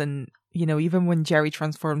meltiness. And even when Jerry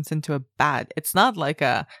transforms into a bat, it's not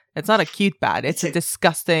a cute bat. It's a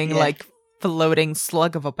disgusting floating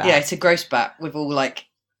slug of a bat. Yeah, it's a gross bat with all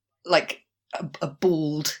a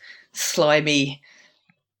bald, slimy.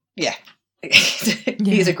 Yeah,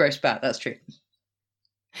 he's a gross bat. That's true.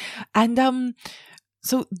 And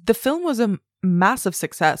so the film was a massive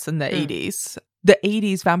success in the 80s. The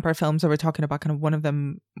 80s vampire films that we're talking about, kind of one of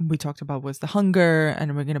them we talked about was The Hunger,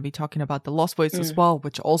 and we're going to be talking about The Lost Boys as well,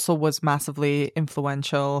 which also was massively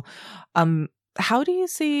influential. How do you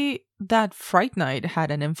see that Fright Night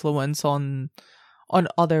had an influence on on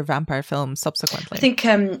other vampire films subsequently. I think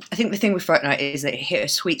the thing with Fright Night is that it hit a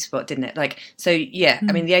sweet spot, didn't it? Like, so yeah,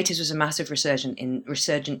 I mean, the 80s was a massive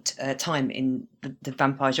resurgent time in the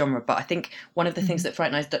vampire genre. But I think one of the things that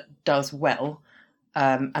Fright Night does well,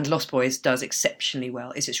 and Lost Boys does exceptionally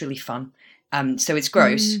well, is it's really fun. So it's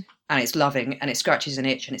gross and it's loving and it scratches an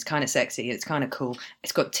itch and it's kind of sexy. It's kind of cool.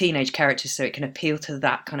 It's got teenage characters, so it can appeal to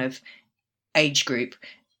that kind of age group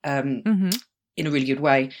in a really good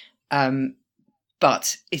way.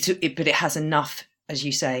 But it has enough, as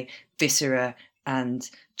you say, viscera and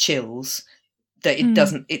chills that it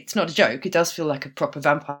doesn't. It's not a joke. It does feel like a proper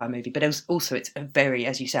vampire movie, but it's a very,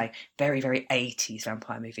 as you say, very, very 80s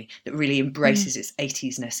vampire movie that really embraces its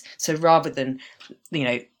 80s-ness. So rather than,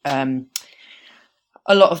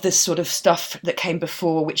 a lot of this sort of stuff that came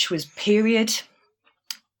before, which was period,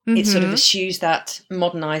 it sort of eschews that,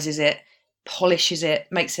 modernizes it, polishes it,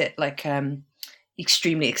 makes it like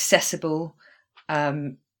extremely accessible.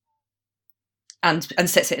 And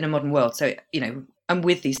sets it in a modern world. So, and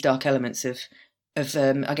with these dark elements of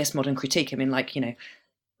I guess modern critique. I mean, like, I know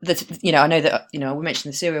that, we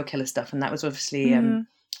mentioned the serial killer stuff, and that was obviously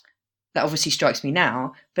that obviously strikes me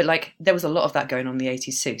now. But like, there was a lot of that going on in the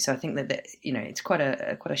 80s too. So I think that it's quite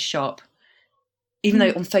a sharp. Even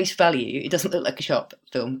though on face value it doesn't look like a sharp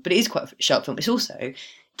film, but it is quite a sharp film. It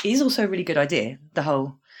is also a really good idea. The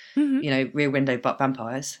whole Rear Window but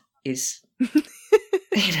vampires is.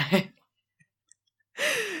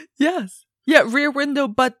 Yes. Yeah, Rear Window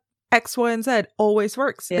but X, Y, and Z always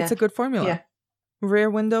works. Yeah. It's a good formula. Yeah. Rear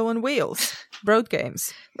Window on wheels. Road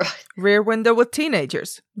games. Right. Rear Window with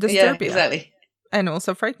teenagers. Disturbia. Yeah, exactly. And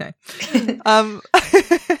also Fright Night.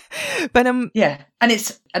 But yeah, and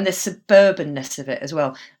the suburbanness of it as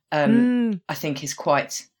well. I think is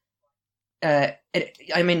quite. I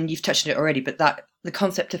mean, you've touched on it already, but that the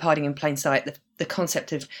concept of hiding in plain sight, the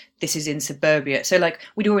concept of this is in suburbia. So, like,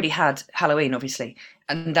 we'd already had Halloween, obviously,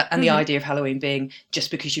 and the idea of Halloween being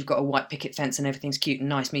just because you've got a white picket fence and everything's cute and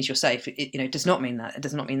nice means you're safe. It does not mean that. It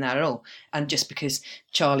does not mean that at all. And just because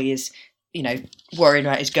Charlie is, worrying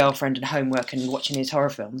about his girlfriend and homework and watching his horror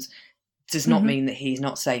films, does not mean that he's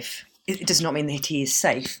not safe. It does not mean that he is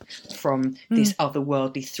safe from this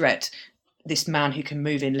otherworldly threat. This man who can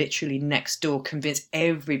move in literally next door, convince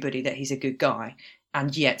everybody that he's a good guy,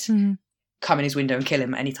 and yet come in his window and kill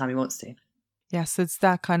him anytime he wants to. Yes, it's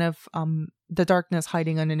that kind of the darkness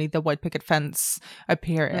hiding underneath the white picket fence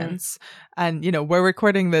appearance. And, we're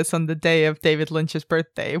recording this on the day of David Lynch's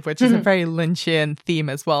birthday, which is a very Lynchian theme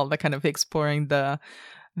as well, the kind of exploring the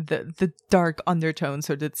dark undertones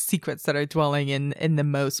or the secrets that are dwelling in the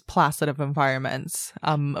most placid of environments,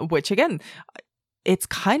 which again, it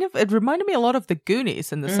reminded me a lot of the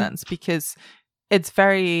Goonies in the sense, because it's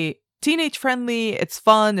very teenage friendly, it's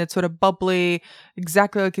fun, it's sort of bubbly,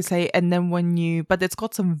 exactly like you say. And then but it's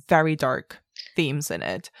got some very dark themes in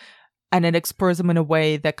it, and it explores them in a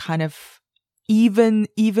way that kind of, even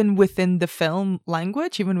within the film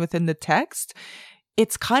language, even within the text,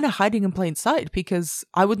 it's kind of hiding in plain sight, because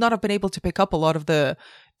I would not have been able to pick up a lot of the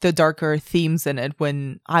darker themes in it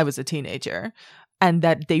when I was a teenager. And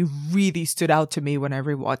that they really stood out to me when I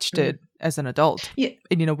rewatched it as an adult. Yeah.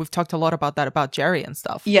 And, we've talked a lot about that, about Jerry and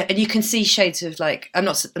stuff. Yeah, and you can see shades of, like, I'm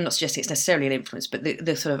not suggesting it's necessarily an influence, but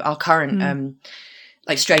the sort of our current,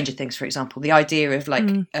 like Stranger Things, for example, the idea of, like,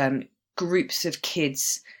 groups of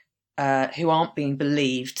kids who aren't being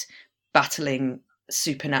believed battling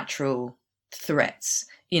supernatural threats.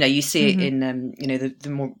 You see it in,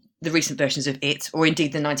 the recent versions of It, or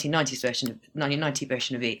indeed the 1990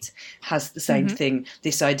 version of It, has the same thing.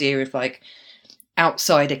 This idea of, like,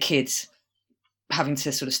 outsider kids having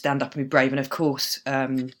to sort of stand up and be brave. And of course,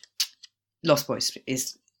 Lost Boys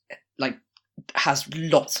is like has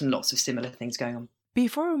lots and lots of similar things going on.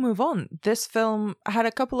 Before we move on, this film had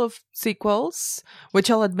a couple of sequels, which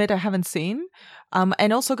I'll admit I haven't seen,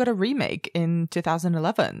 and also got a remake in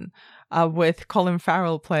 2011 with Colin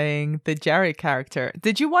Farrell playing the Jerry character.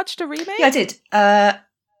 Did you watch the remake? Yeah, I did. And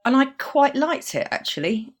I quite liked it,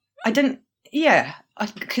 actually. I didn't,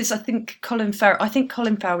 because I think Colin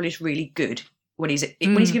Farrell is really good when he's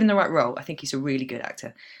given the right role. I think he's a really good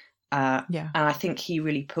actor. And I think he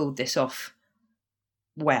really pulled this off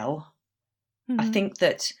well. I think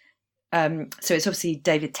that, so it's obviously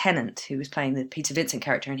David Tennant who was playing the Peter Vincent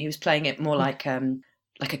character, and he was playing it more like a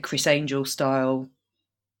Chris Angel style,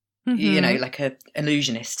 like a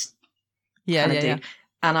illusionist kind of dude.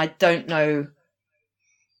 And I don't know,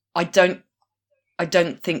 I don't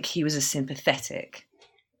think he was as sympathetic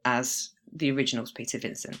as the original's Peter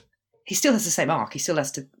Vincent. He still has the same arc. He still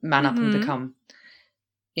has to man up and become,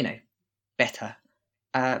 better.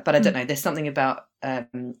 But I don't know. There's something about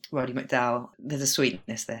Roddy McDowall. There's a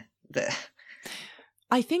sweetness there.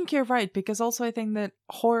 I think you're right, because also I think that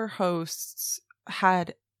horror hosts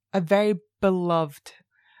had a very beloved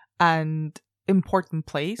and important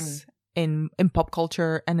place in pop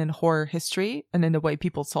culture and in horror history and in the way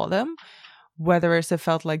people saw them. Whether it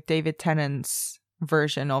felt like David Tennant's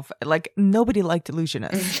version of, like, nobody liked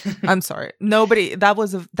Illusionists. I'm sorry, nobody. That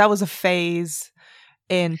was a phase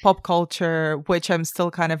in pop culture which I'm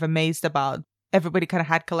still kind of amazed about. Everybody kind of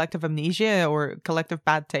had collective amnesia or collective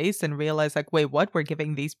bad taste and realized, like, wait, what? We're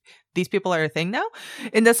giving these people are a thing now?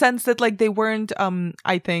 In the sense that, like, they weren't,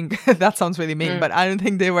 I think, that sounds really mean, but I don't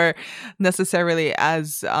think they were necessarily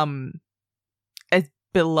as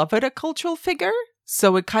beloved a cultural figure.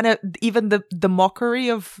 So it kind of, even the mockery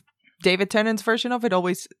of David Tennant's version of it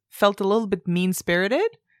always felt a little bit mean-spirited.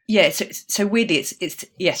 Yeah, so weirdly, it's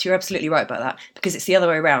yes, you're absolutely right about that, because it's the other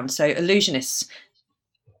way around. So Illusionists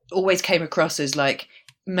always came across as, like,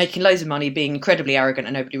 making loads of money, being incredibly arrogant,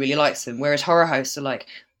 and nobody really likes them. Whereas horror hosts are, like,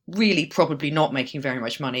 really probably not making very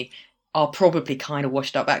much money, are probably kind of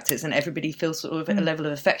washed up actors, and everybody feels sort of a level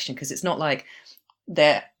of affection, because it's not like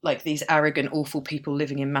they're like these arrogant, awful people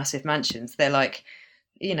living in massive mansions. They're like,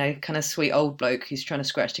 you know, kind of sweet old bloke who's trying to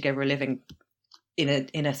scratch together a living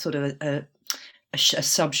in a sort of a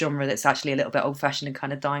subgenre that's actually a little bit old fashioned and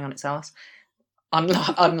kind of dying on its arse.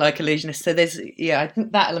 Unlike Illusionists. So I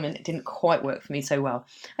think that element didn't quite work for me so well.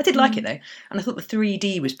 I did like it though, and I thought the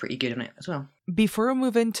 3D was pretty good on it as well. Before we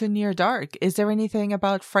move into Near Dark, is there anything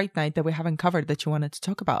about Fright Night that we haven't covered that you wanted to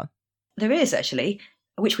talk about? There is, actually,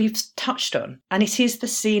 which we've touched on, and it is the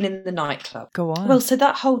scene in the nightclub. Go on. Well, so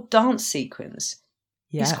that whole dance sequence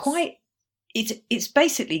is quite. It's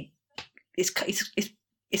basically it's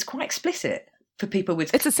quite explicit. For people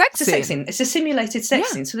with, it's a sex scene. It's a simulated sex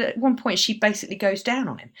scene. So that at one point she basically goes down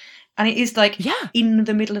on him, and it is like in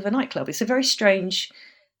the middle of a nightclub. It's a very strange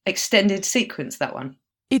extended sequence, that one.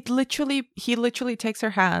 He literally takes her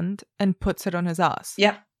hand and puts it on his ass.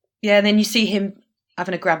 Yeah, and then you see him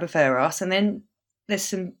having a grab of her ass, and then there's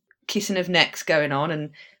some kissing of necks going on, and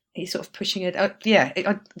he's sort of pushing it.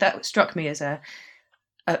 That struck me as a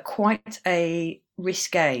quite a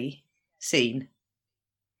risque scene.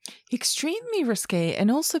 Extremely risque, and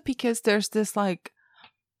also because there's this, like,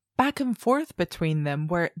 back and forth between them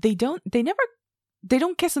where they don't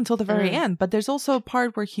kiss until the very end, but there's also a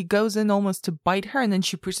part where he goes in almost to bite her and then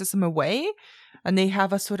she pushes him away, and they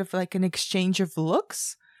have a sort of like an exchange of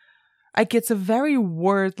looks. Like, it's a very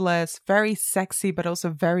wordless, very sexy, but also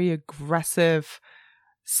very aggressive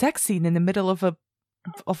sex scene in the middle of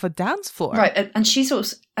a dance floor. Right, and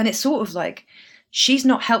it's sort of like, she's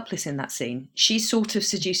not helpless in that scene. She's sort of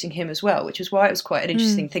seducing him as well, which is why it was quite an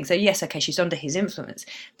interesting thing. So yes, okay, she's under his influence,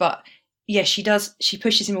 but yes, she does. She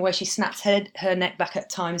pushes him away. She snaps her neck back at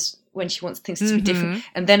times when she wants things to be different.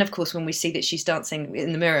 And then, of course, when we see that she's dancing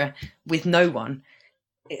in the mirror with no one,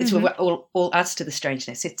 it's all adds to the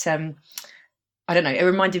strangeness. It's I don't know. It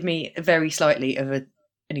reminded me very slightly of an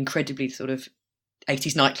incredibly sort of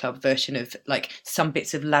 80s nightclub version of, like, some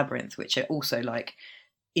bits of Labyrinth, which are also, like,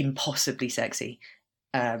 impossibly sexy,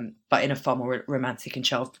 but in a far more romantic and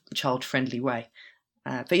child-friendly way.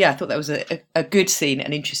 But yeah, I thought that was a good scene,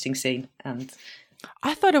 an interesting scene. And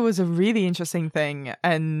I thought it was a really interesting thing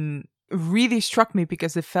and really struck me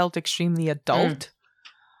because it felt extremely adult.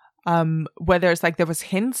 Whether it's like there was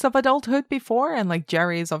hints of adulthood before, and like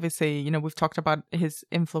Jerry is obviously, you know, we've talked about his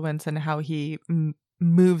influence and how he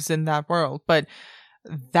moves in that world, but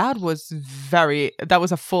that was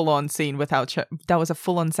a full-on scene that was a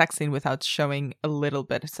full-on sex scene without showing a little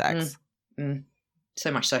bit of sex.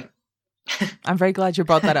 So much so. I'm very glad you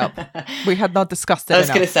brought that up. We had not discussed it. I was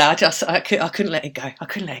going to say, I couldn't let it go.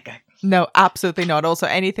 No, absolutely not. Also,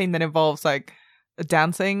 anything that involves, like,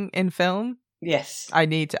 dancing in film. Yes, I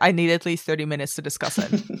need at least 30 minutes to discuss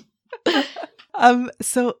it.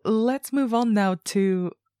 So let's move on now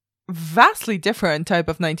to vastly different type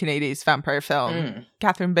of 1980s vampire film.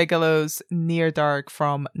 Catherine Bigelow's Near Dark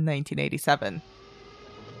from 1987.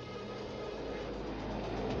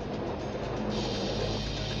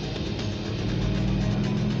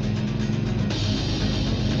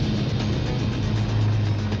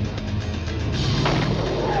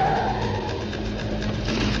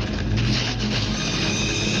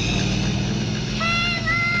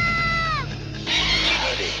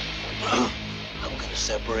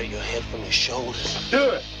 Separate your head from your shoulders. Do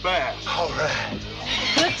it fast. All right.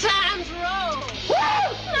 Good times roll.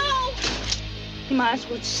 No! You might as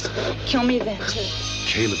well just kill me then, too.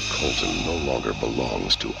 Caleb Colton no longer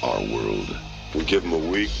belongs to our world. We give him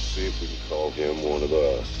a week, see if we can call him one of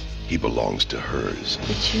us. He belongs to hers.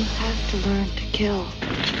 But you have to learn to kill.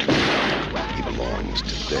 He belongs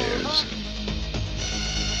to theirs.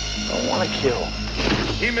 I don't want to kill.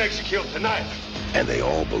 He makes you kill tonight. And they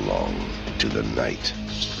all belong to the night.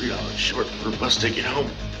 It's 3 hours short for a bus ticket home.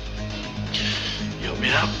 You help me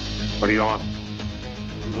out? What are you on?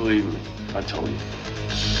 Believe me, I told you.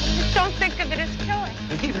 Just don't think of it as killing.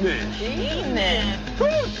 Amen.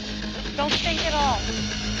 Don't think at all.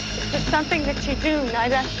 It's just something that you do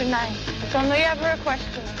night after night. It's only ever a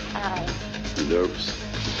question of how. You nervous?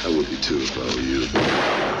 I would be too if I were you.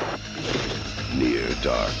 Near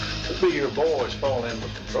dark. Could be your boys falling in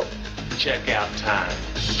with the trouble. Check out time.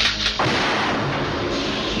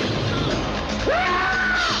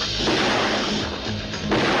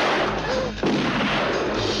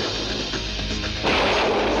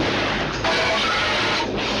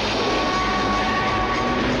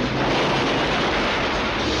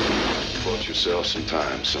 Bought yourself some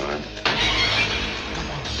time, son.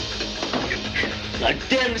 God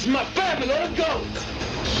damn, this is my family. Let him go.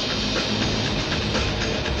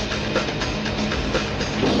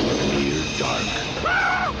 Near dark.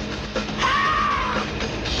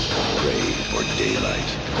 Pray for daylight.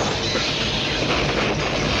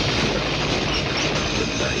 The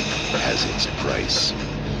night has its price.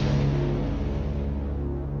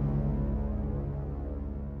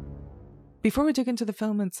 Before we dig into the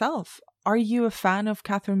film itself, are you a fan of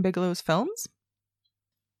Catherine Bigelow's films?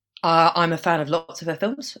 I'm a fan of lots of her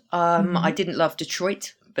films. I didn't love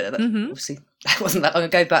Detroit, but obviously that wasn't that long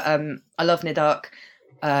ago. But I love Near Dark.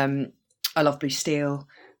 I love Blue Steel.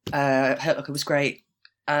 Hurt Locker was great.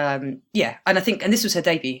 And I think, and this was her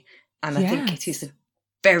debut, and I think it is a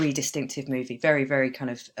very distinctive movie, very, very kind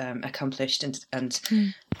of accomplished, and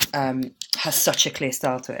has such a clear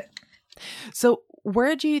style to it. So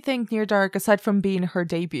where do you think Near Dark, aside from being her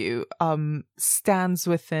debut, stands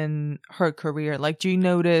within her career? Like, do you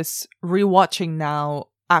notice rewatching now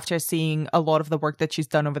after seeing a lot of the work that she's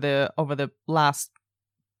done over the last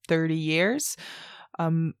 30 years?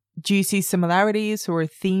 Do you see similarities or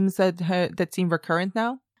themes that seem recurrent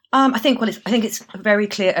now? I think it's very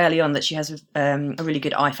clear early on that she has a really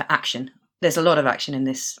good eye for action. There's a lot of action in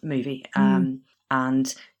this movie, and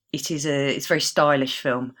it's a very stylish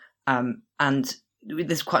film, and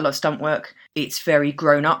there's quite a lot of stunt work. It's very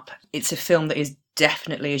grown up. It's a film that is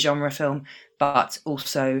definitely a genre film, but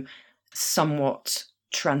also somewhat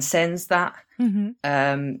transcends that.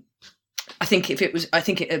 I think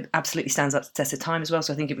it absolutely stands up to the test of time as well.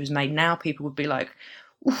 So I think if it was made now, people would be like,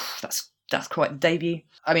 "Oof, that's quite the debut."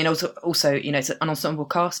 I mean, also, you know, it's an ensemble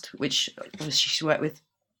cast, which obviously she's worked with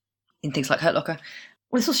in things like Hurt Locker.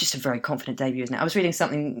 Well, it's also just a very confident debut, isn't it? I was reading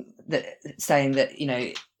something saying that, you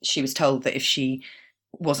know, she was told that if she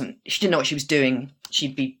didn't know what she was doing,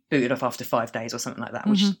 she'd be booted off after 5 days or something like that,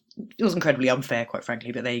 which was incredibly unfair, quite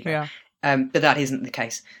frankly. But there you go. Yeah. But that isn't the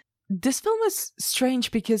case. This film is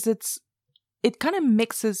strange because it kind of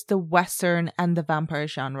mixes the Western and the vampire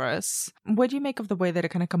genres. What do you make of the way that it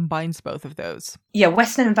kind of combines both of those? Yeah,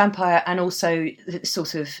 Western and vampire, and also the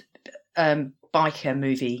sort of biker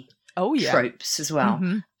movie tropes as well.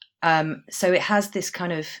 So it has this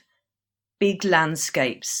kind of big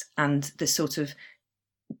landscapes and the sort of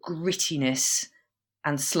grittiness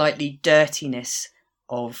and slightly dirtiness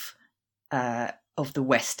of the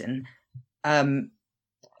Western, and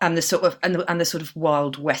the sort of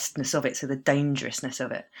wild westness of it, so the dangerousness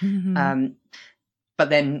of it. But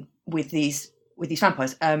then with these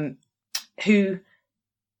vampires, who,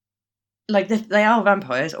 like, they are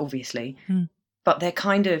vampires, obviously, but they're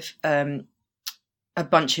kind of a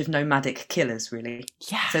bunch of nomadic killers, really.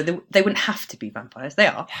 Yeah. So they wouldn't have to be vampires. They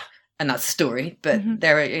are, and that's the story. But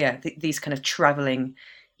they're these kind of traveling,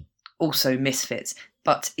 also misfits.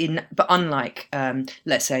 But unlike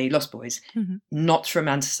let's say Lost Boys, not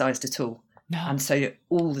romanticized at all. No. And so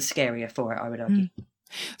all the scarier for it, I would argue.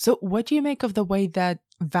 So what do you make of the way that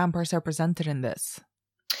vampires are presented in this?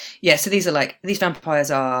 Yeah, so these vampires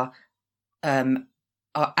are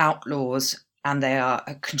outlaws, and they are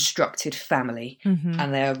a constructed family,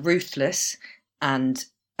 and they are ruthless and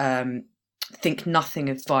think nothing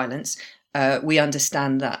of violence. We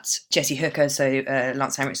understand that Jesse Hooker, so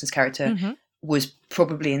Lance Henriksen's character, was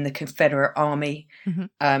probably in the Confederate Army.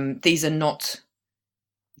 These are not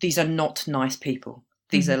nice people.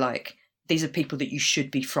 These are people that you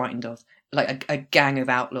should be frightened of, like a gang of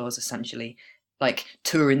outlaws, essentially, like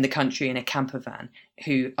touring the country in a camper van,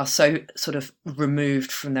 who are so sort of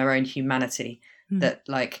removed from their own humanity that,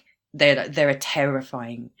 like, they're a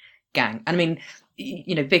terrifying gang. And I mean,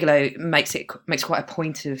 you know, Bigelow makes quite a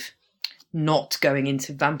point of not going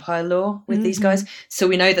into vampire lore with these guys. So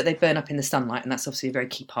we know that they burn up in the sunlight, and that's obviously a very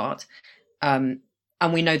key part. And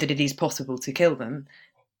we know that it is possible to kill them,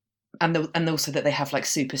 and also that they have like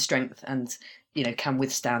super strength and, you know, can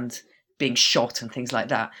withstand being shot and things like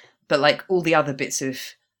that. But like all the other bits of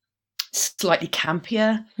slightly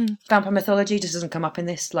campier vampire mythology just doesn't come up in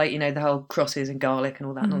this, like, you know, the whole crosses and garlic and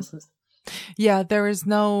all that nonsense. Yeah, there is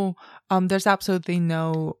no there's absolutely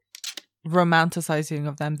no romanticizing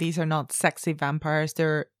of them. These are not sexy vampires.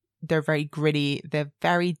 They're very gritty, they're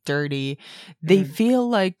very dirty. They feel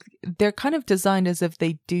like they're kind of designed as if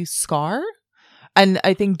they do scar. And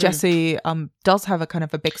I think Jesse does have a kind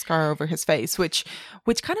of a big scar over his face, which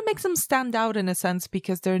kind of makes them stand out in a sense,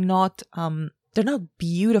 because they're not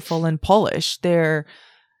beautiful and polished. They're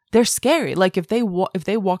scary. Like if they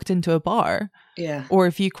walked into a bar, or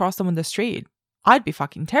if you crossed them on the street, I'd be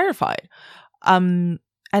fucking terrified. And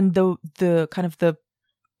the kind of the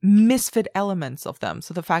misfit elements of them.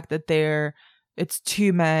 So the fact that it's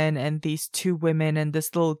two men and these two women and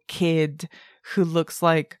this little kid who looks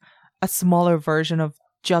like a smaller version of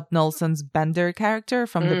Judd Nelson's Bender character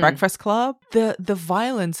from The Breakfast Club. The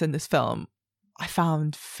violence in this film I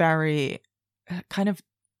found very kind of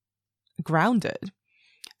grounded.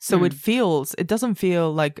 So it doesn't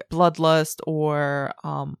feel like bloodlust or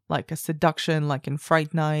like a seduction like in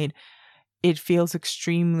Fright Night. It feels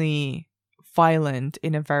extremely violent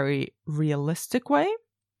in a very realistic way.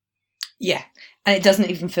 Yeah. And it doesn't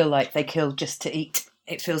even feel like they kill just to eat.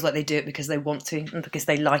 It feels like they do it because they want to and because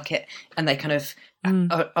they like it, and they kind of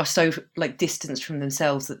are so like distanced from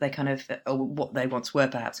themselves that they kind of, or what they once were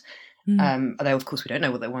perhaps. Although of course we don't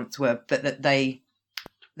know what they once were, but that they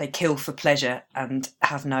kill for pleasure and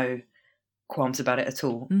have no qualms about it at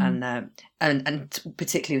all. And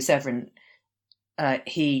particularly with Severin,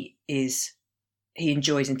 he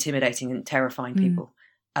enjoys intimidating and terrifying people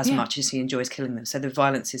as much as he enjoys killing them. So the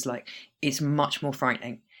violence is like, it's much more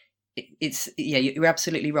frightening. You're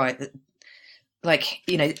absolutely right that, like,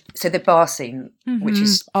 you know, so the bar scene, which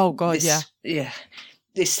is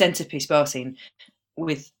this centerpiece bar scene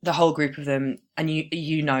with the whole group of them, and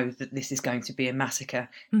you know that this is going to be a massacre,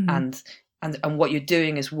 and what you're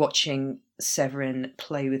doing is watching Severin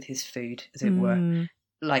play with his food, as it were,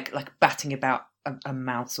 like batting about a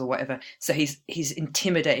mouse or whatever. So he's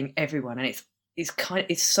intimidating everyone, and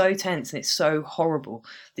it's so tense and it's so horrible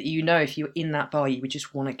that, you know, if you're in that bar, you would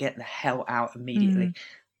just want to get the hell out immediately.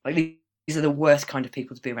 Like, these are the worst kind of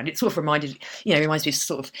people to be around. It sort of reminds me of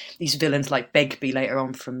sort of these villains like Begbie later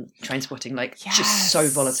on from Trainspotting, like just so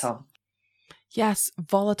volatile. Yes,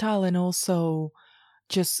 volatile, and also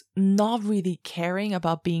just not really caring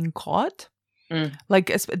about being caught. Like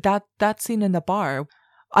that scene in the bar,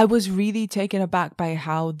 I was really taken aback by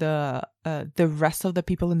how the rest of the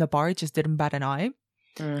people in the bar just didn't bat an eye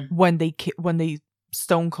when they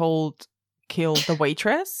stone cold killed the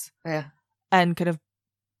waitress, and kind of,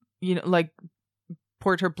 you know, like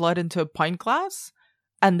poured her blood into a pint glass,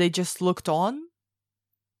 and they just looked on,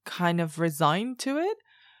 kind of resigned to it,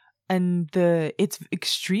 and they're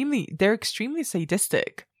extremely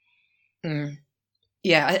sadistic.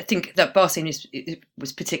 Yeah, I think that bar scene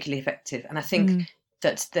was particularly effective, and I think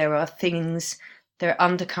that there are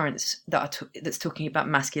undercurrents that's talking about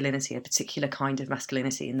masculinity, a particular kind of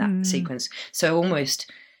masculinity in that sequence. So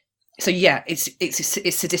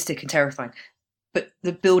it's sadistic and terrifying, but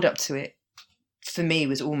the build up to it for me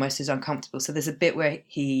was almost as uncomfortable. So there's a bit where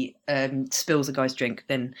he spills a guy's drink,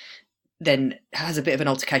 then has a bit of an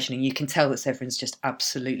altercation, and you can tell that Severin's just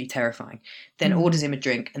absolutely terrifying. Then orders him a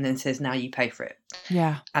drink and then says, "Now you pay for it."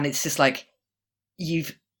 Yeah, and it's just like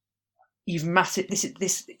you've massive.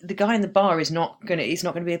 The guy in the bar is not going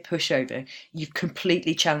to be a pushover. You've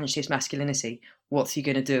completely challenged his masculinity. What's he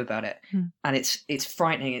going to do about it? And it's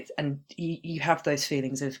frightening. And you have those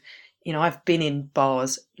feelings of, you know, I've been in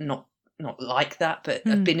bars, not like that, but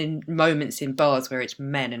I've been in moments in bars where it's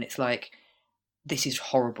men, and it's like, this is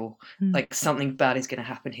horrible. Like, something bad is going to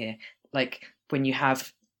happen here. Like when you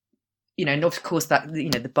have, you know, and of course that, you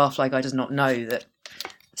know, the barfly guy does not know that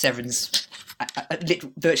Severin's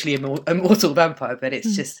virtually immortal vampire, but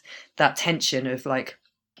it's just that tension of like,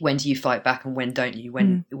 when do you fight back and when don't you?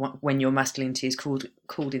 When your masculinity is called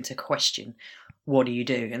into question, what do you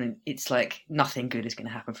do? And it's like, nothing good is going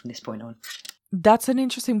to happen from this point on. That's an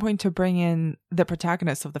interesting point to bring in the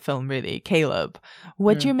protagonist of the film, really, Caleb.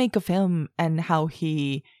 What do you make of him and how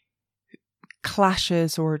he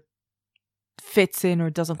clashes or fits in or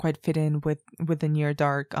doesn't quite fit in with the Near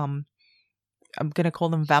Dark, I'm going to call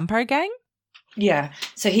them vampire gang? Yeah.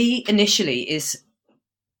 So he initially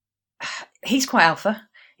he's quite alpha.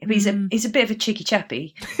 He's a bit of a cheeky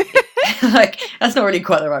chappy. like, that's not really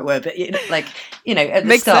quite the right word, but at the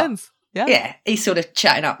Makes start, sense. Yeah. Yeah, he's sort of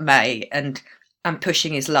chatting up May and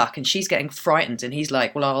pushing his luck, and she's getting frightened, and he's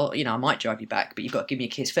like, well, I might drive you back, but you've got to give me a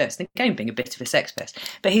kiss first. And again, being a bit of a sex pest,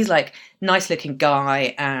 but he's like nice looking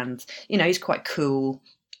guy, and he's quite cool,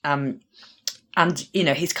 and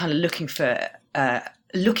he's kind of looking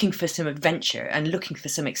for some adventure and looking for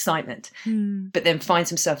some excitement, but then finds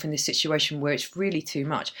himself in this situation where it's really too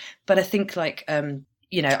much. But I think I'm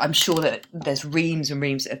sure that there's reams and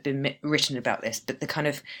reams that have been written about this, but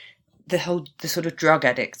the sort of drug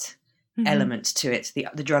addict element to it,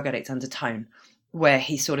 the drug addict undertone, where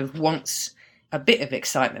he sort of wants a bit of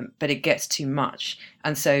excitement, but it gets too much.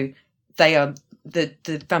 And so they are, the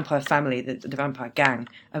vampire family, the vampire gang,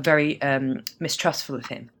 are very mistrustful of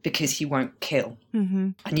him because he won't kill.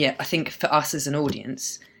 And yet I think for us as an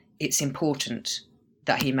audience, it's important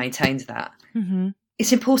that he maintains that.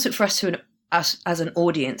 It's important for us as an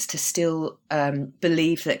audience to still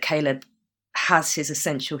believe that Caleb has his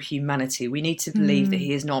essential humanity. We need to believe that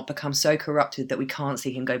he has not become so corrupted that we can't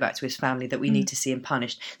see him go back to his family, that we need to see him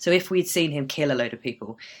punished. So if we'd seen him kill a load of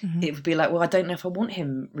people, it would be like, well, I don't know if I want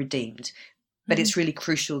him redeemed. But it's really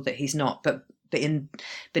crucial that he's not. But in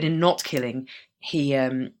not killing, he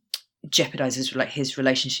jeopardizes his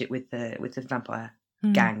relationship with the vampire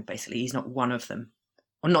gang. Basically, he's not one of them,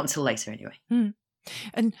 or not until later, anyway.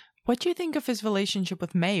 And what do you think of his relationship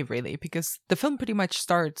with May, really? Because the film pretty much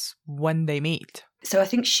starts when they meet. So I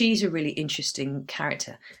think she's a really interesting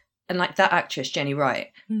character. And like that actress, Jenny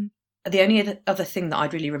Wright, the only other thing that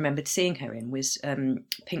I'd really remembered seeing her in was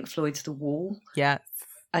Pink Floyd's The Wall. Yeah.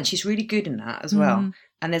 And she's really good in that as well.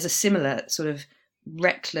 And there's a similar sort of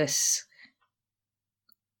reckless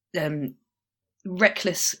kind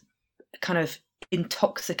of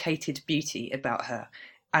intoxicated beauty about her.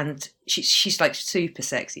 And she's like super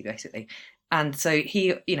sexy, basically. And so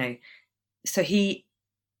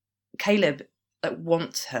Caleb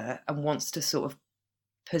wants her and wants to sort of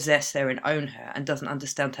possess her and own her, and doesn't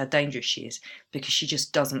understand how dangerous she is because she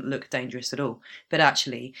just doesn't look dangerous at all. But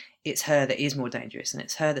actually, it's her that is more dangerous, and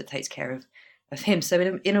it's her that takes care of him. So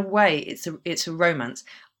in a way, it's a romance.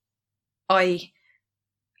 I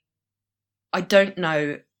don't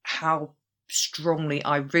know how strongly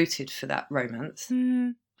I rooted for that romance,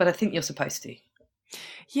 but I think you're supposed to.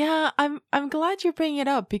 Yeah, I'm glad you're bringing it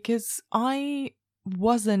up because I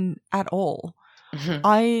wasn't at all.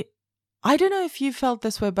 I don't know if you felt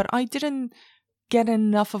this way, but I didn't get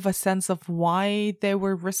enough of a sense of why they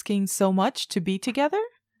were risking so much to be together.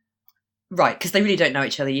 Right, because they really don't know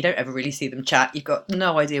each other. You don't ever really see them chat. You've got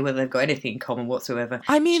no idea whether they've got anything in common whatsoever.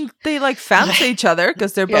 I mean, they fancy each other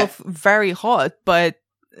because they're both very hot, but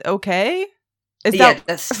okay.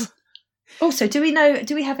 That's... Also, do we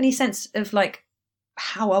have any sense of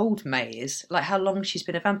how old May is? Like how long she's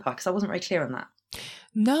been a vampire? Because I wasn't very clear on that.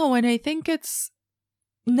 No, and I think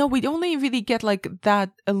no, we only really get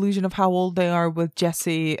that illusion of how old they are with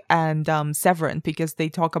Jesse and Severin, because they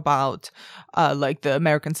talk about the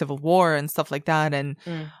American Civil War and stuff like that. And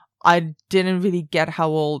I didn't really get how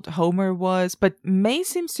old Homer was, but May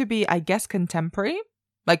seems to be, I guess, contemporary,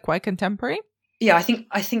 quite contemporary. Yeah, I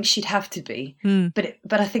think she'd have to be,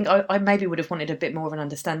 but I think I maybe would have wanted a bit more of an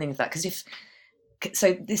understanding of that, because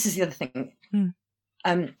so this is the other thing,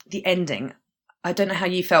 the ending. I don't know how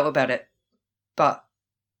you felt about it, but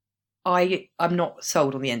I'm not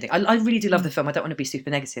sold on the ending. I really do love the film. I don't want to be super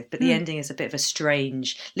negative, but the ending is leaves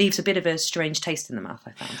a bit of a strange taste in the mouth,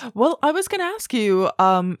 I found. Well, I was going to ask you,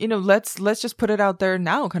 let's just put it out there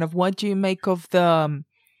now. Kind of, what do you make of the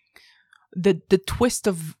twist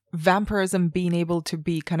of vampirism being able to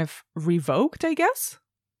be kind of revoked, I guess?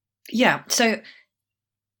 Yeah. So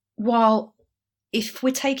while if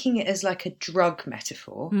we're taking it as like a drug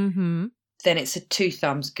metaphor, then it's a two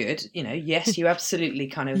thumbs good. Yes, you absolutely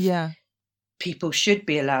kind of, people should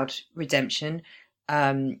be allowed redemption,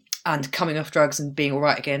 and coming off drugs and being all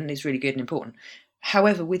right again is really good and important.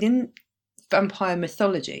 However, within vampire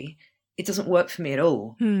mythology, it doesn't work for me at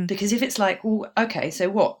all. Because if it's okay, so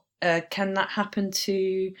what? Can that happen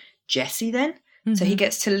to Jesse then? So he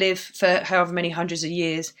gets to live for however many hundreds of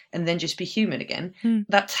years and then just be human again.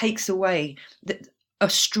 That takes away a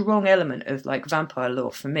strong element of vampire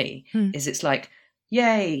lore for me. Is it's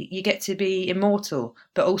yay, you get to be immortal,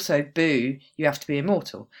 but also boo, you have to be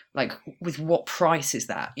immortal. With what price is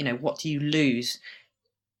that? What do you lose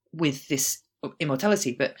with this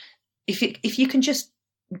immortality? But if you can just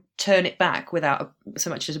turn it back without so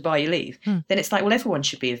much as a buy your leave, then it's everyone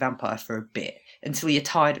should be a vampire for a bit until you're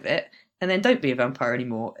tired of it, and then don't be a vampire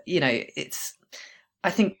anymore. I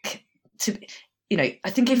think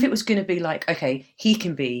if it was going to be okay, he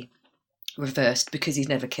can be reversed because he's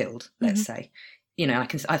never killed, let's say. You know,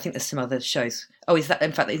 I think there's some other shows. Oh, isn't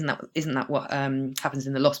that what happens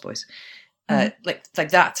in the Lost Boys? Like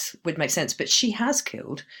that would make sense. But she has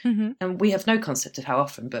killed, and we have no concept of how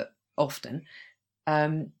often, but often.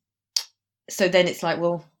 So then it's like,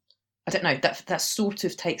 well, I don't know. That sort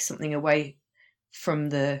of takes something away from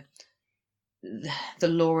the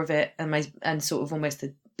lore of it, and sort of almost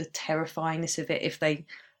the terrifyingness of it.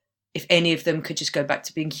 If any of them could just go back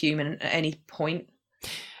to being human at any point.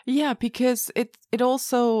 Yeah, because it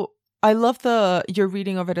also, I love your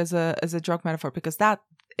reading of it as a drug metaphor, because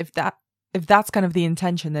if that's kind of the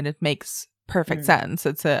intention, then it makes perfect sense.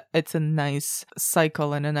 It's a nice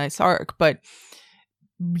cycle and a nice arc. But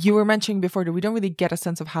you were mentioning before that we don't really get a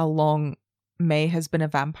sense of how long May has been a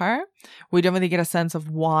vampire. We don't really get a sense of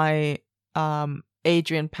why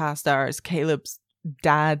Adrian Pasdar's, Caleb's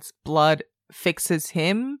dad's blood fixes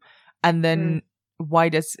him, and then why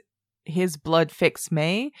does his blood fix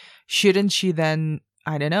May? Shouldn't she then,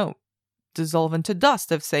 I don't know, dissolve into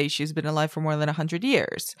dust if, say, she's been alive for more than 100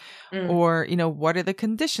 years? Or, you know, what are the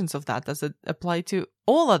conditions of that? Does it apply to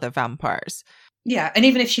all other vampires? Yeah, and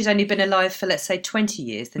even if she's only been alive for, let's say, 20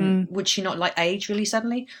 years, then would she not like age really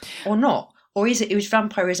suddenly, or not? Or is it was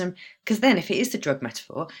vampirism? Because then if it is the drug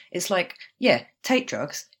metaphor, it's like, yeah, take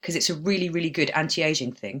drugs because it's a really, really good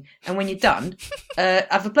anti-aging thing. And when you're done,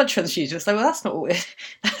 have a blood transfusion. It's like, well, that's not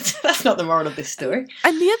that's not the moral of this story.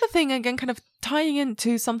 And the other thing, again, kind of tying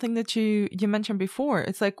into something that you mentioned before,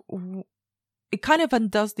 it's like, it kind of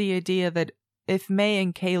undoes the idea that if May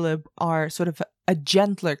and Caleb are sort of a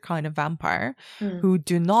gentler kind of vampire who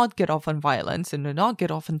do not get off on violence and do not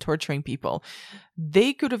get off on torturing people,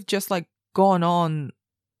 they could have just like gone on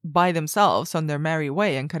by themselves on their merry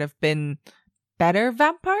way and kind of been better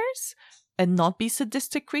vampires and not be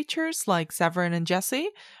sadistic creatures like Severin and Jesse,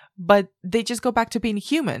 but they just go back to being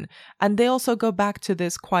human. And they also go back to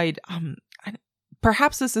this quite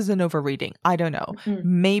perhaps this is an overreading, I don't know,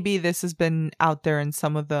 maybe this has been out there in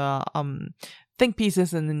some of the think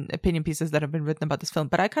pieces and opinion pieces that have been written about this film,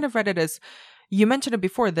 but I kind of read it as, you mentioned it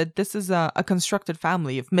before, that this is a constructed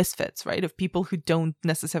family of misfits, right? Of people who don't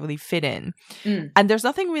necessarily fit in. And there's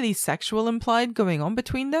nothing really sexual implied going on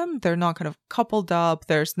between them. They're not kind of coupled up.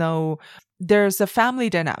 There's a family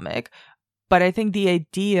dynamic. But I think the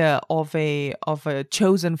idea of a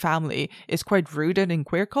chosen family is quite rooted in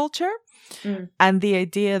queer culture. And the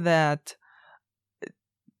idea that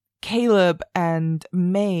Caleb and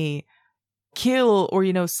May kill or,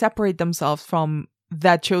 you know, separate themselves from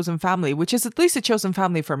that chosen family, which is at least a chosen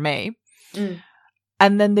family for May.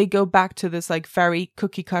 And then they go back to this like very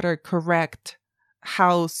cookie cutter, correct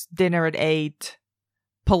house, dinner at 8,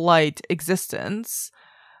 polite existence,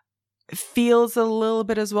 feels a little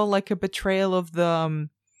bit as well like a betrayal of the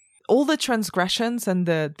all the transgressions and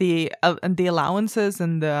the allowances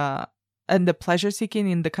and the pleasure seeking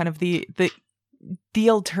and the kind of the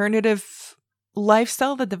alternative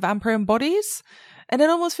lifestyle that the vampire embodies. And it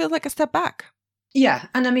almost feels like a step back. Yeah,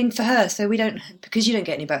 and I mean for her, so we don't, because you don't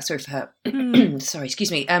get any backstory for her. Sorry,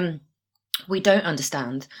 excuse me. We don't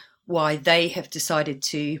understand why they have decided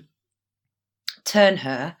to turn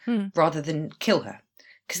her rather than kill her,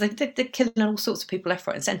 because they're killing all sorts of people left,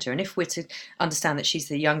 right, and centre. And if we're to understand that she's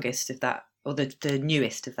the youngest of that, or the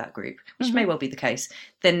newest of that group, which may well be the case,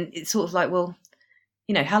 then it's sort of like, well,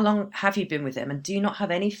 you know, how long have you been with them, and do you not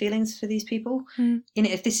have any feelings for these people? You know,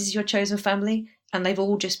 if this is your chosen family and they've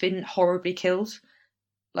all just been horribly killed,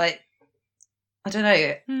 like, I don't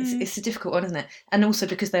know, it's a difficult one, isn't it? And also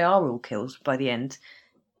because they are all killed by the end,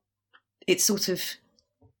 it's sort of,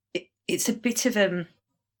 it's a bit of a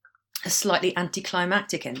slightly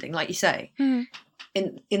anticlimactic ending, like you say, in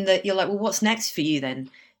that you're like, well, what's next for you then,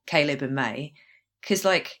 Caleb and May? Because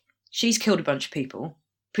like, she's killed a bunch of people,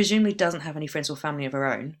 presumably doesn't have any friends or family of her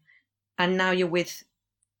own, and now you're with,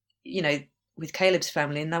 you know, with Caleb's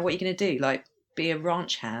family, and now what are you going to do? Like, be a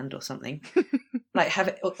ranch hand or something? Like,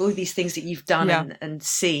 have all these things that you've done and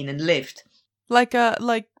seen and lived, like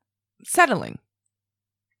settling.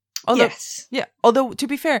 Although, yes, yeah. Although to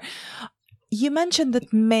be fair, you mentioned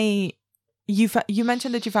that May, you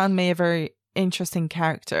mentioned that you found May a very interesting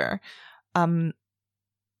character.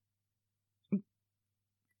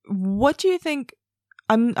 What do you think?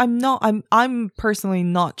 I'm personally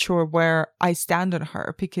not sure where I stand on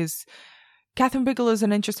her, because Catherine Bigelow is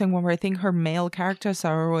an interesting one where I think her male characters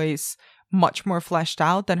are always much more fleshed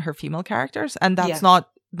out than her female characters, and that's not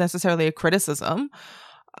necessarily a criticism.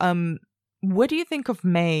 What do you think of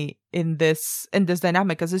May in this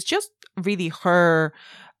dynamic? Because it's just really her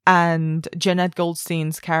and Jeanette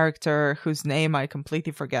Goldstein's character, whose name I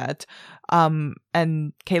completely forget, and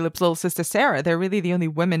Caleb's little sister Sarah, they're really the only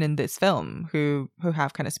women in this film who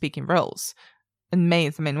have kind of speaking roles. And May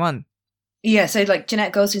is the main one. Yeah, so like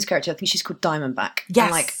Jeanette Goldstein's character, I think she's called Diamondback.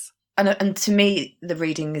 Yes. And to me, the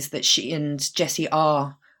reading is that she and Jesse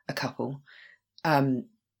are a couple. I mean,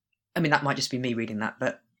 that might just be me reading that,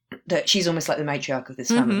 but that she's almost like the matriarch of this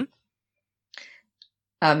family.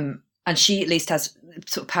 And she at least has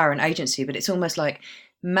sort of power and agency, but it's almost like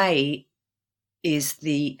May is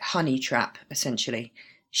the honey trap, essentially.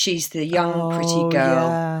 She's the young, pretty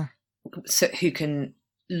girl who can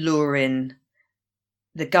lure in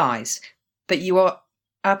the guys. But you are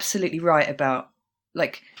absolutely right about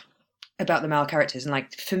the male characters. And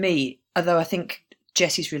like, for me, although I think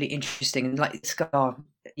Jesse's really interesting and like Scar,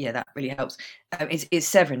 yeah, that really helps. It's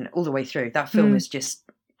Severin all the way through. That film is just,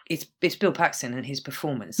 it's Bill Paxton, and his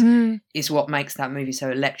performance is what makes that movie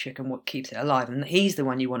so electric and what keeps it alive. And he's the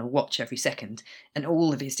one you want to watch every second, and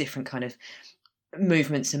all of his different kind of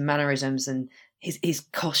movements and mannerisms and his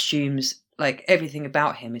costumes, like everything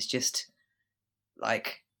about him is just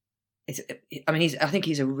like, I think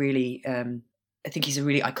he's a really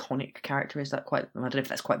iconic character. Is that quite? I don't know if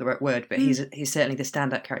that's quite the right word, but he's certainly the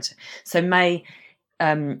standout character. So May,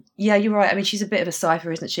 yeah, you're right. I mean, she's a bit of a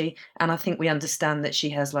cipher, isn't she? And I think we understand that she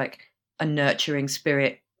has like a nurturing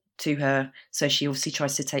spirit to her. So she obviously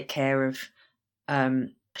tries to take care of.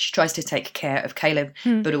 She tries to take care of Caleb,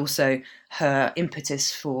 but also her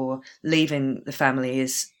impetus for leaving the family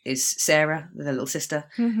is Sarah, the little sister.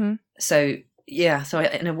 So yeah, so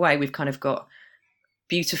in a way, we've kind of got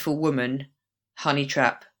beautiful woman, honey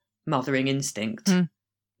trap, mothering instinct.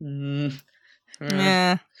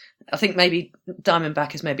 Yeah. I think maybe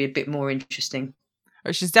Diamondback is maybe a bit more interesting.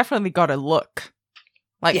 Or she's definitely got a look.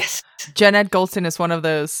 Like, yes. Jeanette Goldstein is one of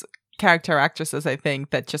those character actresses, I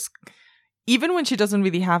think, that just, even when she doesn't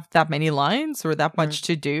really have that many lines or that much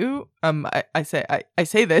to do, I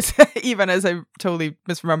say this even as I totally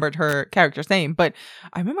misremembered her character's name, but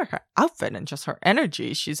I remember her outfit and just her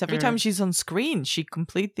energy. She's every time she's on screen, she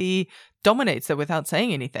completely dominates it without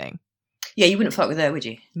saying anything. Yeah, you wouldn't fight with her, would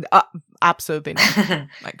you? Absolutely not.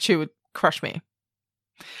 Like, she would crush me.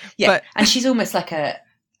 Yeah, but, and she's almost like so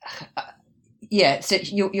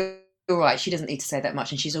you're right. She doesn't need to say that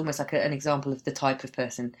much, and she's almost like an example of the type of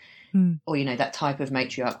person, or that type of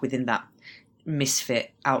matriarch within that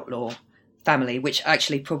misfit outlaw family, which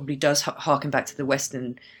actually probably does harken back to the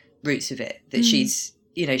Western roots of it. That she's,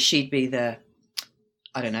 she'd be the,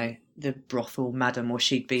 I don't know, the brothel madam, or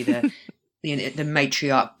she'd be the the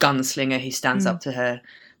matriarch gunslinger who stands up to her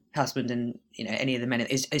husband, and any of the men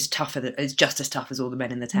is just as tough as all the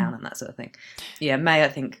men in the town and that sort of thing. Yeah, May, I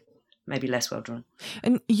think, maybe less well drawn.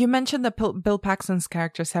 And you mentioned that Bill Paxton's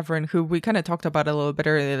character Severin, who we kind of talked about a little bit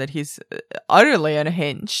earlier, that he's utterly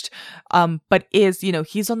unhinged, but is,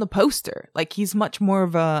 he's on the poster. Like, he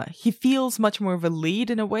feels much more of a lead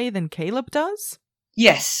in a way than Caleb does.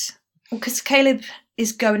 Yes, because Caleb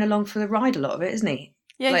is going along for the ride a lot of it, isn't he?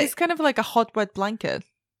 Yeah, he's kind of like a hot, wet blanket.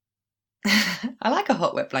 I like a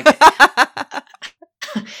hot, wet blanket.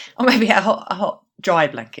 Or maybe a hot, dry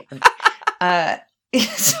blanket.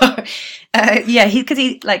 He's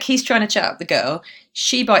trying to chat up the girl.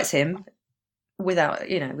 She bites him without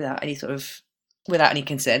any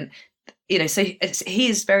consent. So he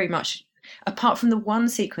is very much, apart from the one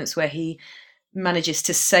sequence where he manages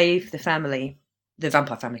to save the family, the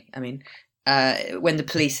vampire family, I mean, when the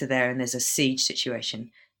police are there and there's a siege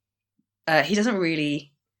situation, he doesn't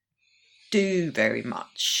really do very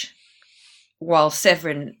much, while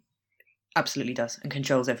Severin absolutely does and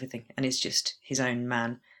controls everything and is just his own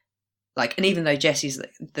man. Like, and even though Jesse's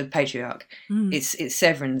the patriarch, it's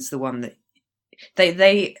Severin's the one that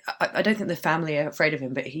I don't think the family are afraid of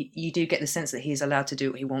him, but you do get the sense that he's allowed to do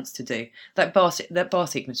what he wants to do. That bar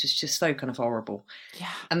sequence is just so kind of horrible. Yeah.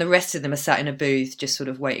 And the rest of them are sat in a booth just sort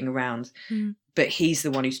of waiting around. But he's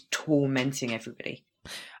the one who's tormenting everybody.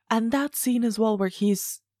 And that scene as well where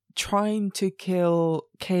he's trying to kill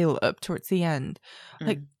Caleb towards the end.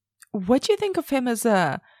 Like, what do you think of him as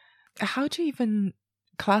how do you even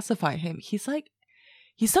classify him? He's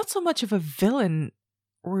not so much of a villain,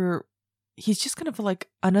 or he's just kind of like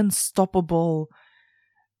an unstoppable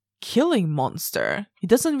killing monster. He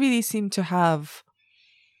doesn't really seem to have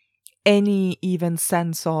any even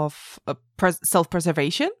sense of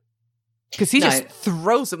self-preservation, because he just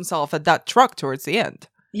throws himself at that truck towards the end.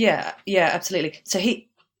 Yeah, absolutely. So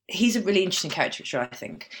he's a really interesting character, I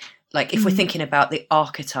think. Like, if we're thinking about the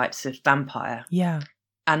archetypes of vampire. Yeah.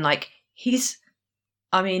 And like, is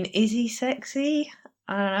he sexy?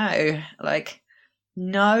 I don't know. Like,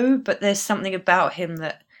 no, but there's something about him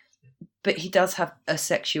that but he does have a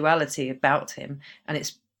sexuality about him, and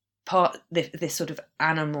it's part this sort of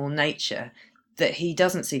animal nature that he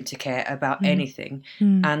doesn't seem to care about anything.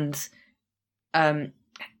 And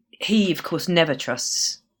he, of course, never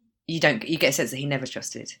trusts. You get a sense that he never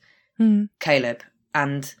trusted Caleb,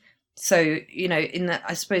 and so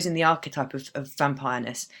I suppose in the archetype of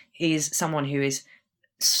vampireness, he is someone who is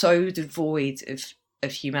so devoid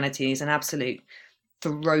of humanity. He's an absolute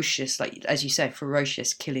ferocious, like as you say,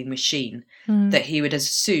 ferocious killing machine that he would as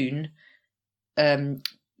soon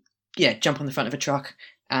jump on the front of a truck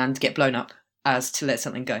and get blown up as to let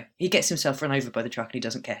something go. He gets himself run over by the truck and he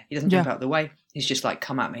doesn't care. He doesn't jump out of the way. He's just like,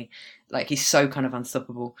 come at me. Like, he's so kind of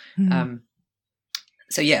unstoppable.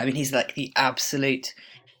 So yeah, I mean, he's like the absolute.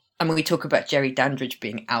 And when we talk about Jerry Dandridge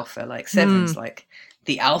being alpha, like Severin's like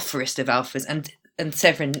the alphaist of alphas, and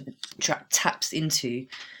Severin taps into,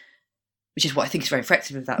 which is what I think is very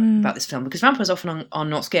effective about this film, because vampires often are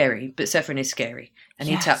not scary, but Severin is scary, and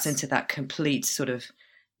he taps into that complete sort of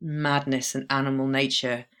madness and animal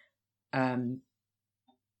nature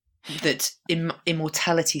that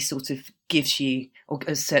immortality sort of gives you, or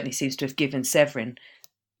certainly seems to have given Severin,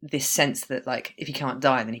 this sense that, like, if he can't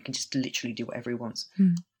die, then he can just literally do whatever he wants.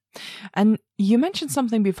 And you mentioned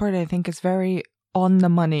something before that I think is very on the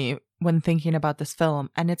money when thinking about this film,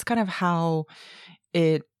 and it's kind of how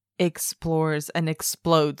it explores and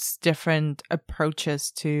explodes different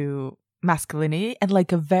approaches to masculinity, and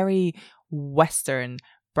like a very Western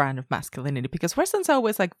brand of masculinity, because Westerns are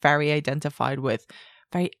always like very identified with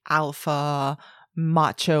very alpha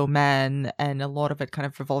macho men, and a lot of it kind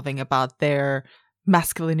of revolving about their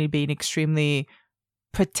masculinity being extremely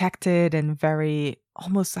protected and very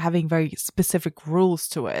almost having very specific rules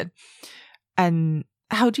to it. And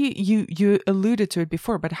how do you alluded to it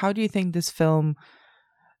before, but how do you think this film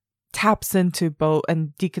taps into both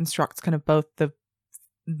and deconstructs kind of both the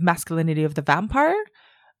masculinity of the vampire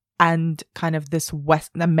and kind of this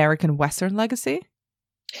American Western legacy?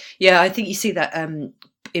 Yeah, I think you see that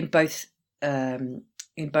in both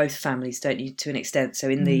families, don't you, to an extent. So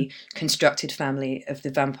in the constructed family of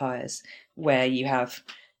the vampires, where you have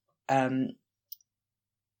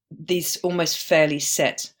these almost fairly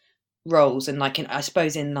set roles, and like I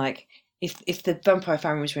suppose in like if the vampire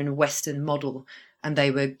families were in a Western model and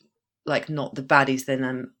they were like not the baddies,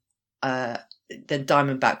 then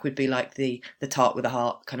Diamondback would be like the tart with a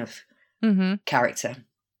heart kind of character.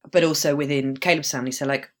 But also within Caleb's family, so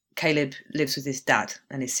like Caleb lives with his dad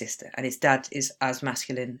and his sister, and his dad is as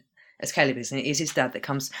masculine as Caleb is, and it is his dad that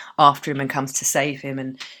comes after him and comes to save him,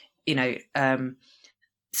 and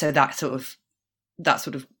so that sort of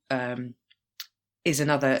is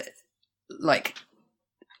another, like,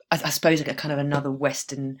 I suppose like a kind of another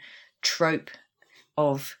Western trope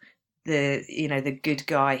of the good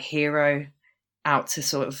guy hero out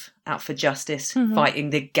for justice, fighting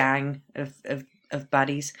the gang of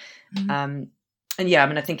baddies. And yeah, I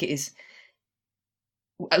mean, I think it is,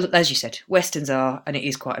 as you said, Westerns are, and it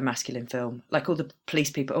is quite a masculine film. Like all the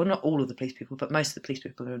police people, or not all of the police people, but most of the police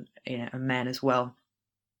people are men as well.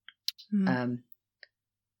 There's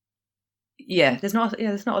not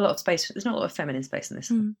a lot of space. There's not a lot of feminine space in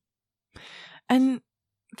this. And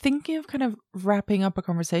thinking of kind of wrapping up a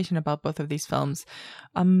conversation about both of these films,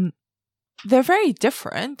 they're very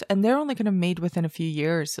different, and they're only kind of made within a few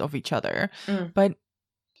years of each other. But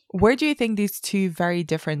where do you think these two very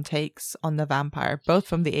different takes on the vampire, both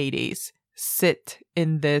from the 80s, sit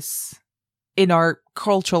in our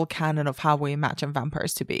cultural canon of how we imagine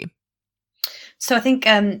vampires to be? So I think,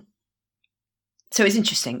 so it's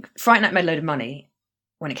interesting. Fright Night made a load of money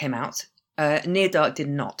when it came out. Near Dark did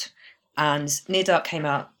not. And Near Dark came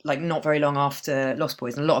out like not very long after Lost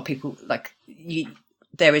Boys. And a lot of people,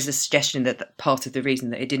 there is a suggestion that part of the reason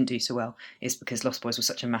that it didn't do so well is because Lost Boys was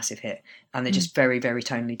such a massive hit, and they're just very, very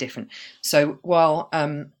tonally different. So while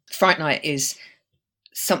Fright Night is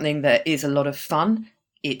something that is a lot of fun,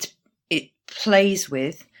 it plays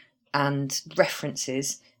with and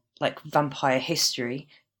references like vampire history.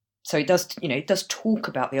 So it does talk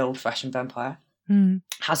about the old-fashioned vampire,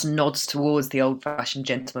 has nods towards the old-fashioned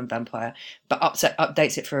gentleman vampire, but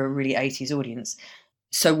updates it for a really 80s audience.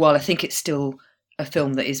 So while I think it's still a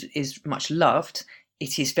film that is much loved,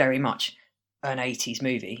 it is very much an 80s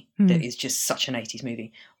movie that is just such an 80s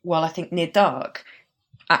movie. While I think Near Dark,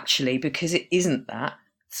 actually, because it isn't that,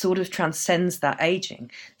 sort of transcends that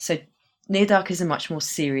aging. So Near Dark is a much more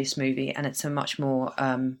serious movie, and it's a much more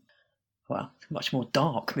much more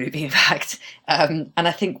dark movie, in fact. And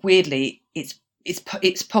I think weirdly, it's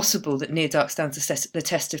possible that Near Dark stands the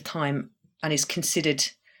test of time and is considered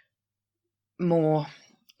more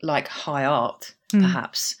like high art,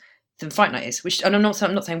 perhaps, Fright Night is. Which, and I'm not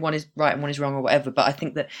saying one is right and one is wrong or whatever, but I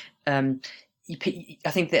think that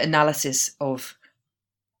I think the analysis of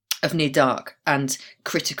Near Dark and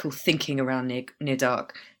critical thinking around Near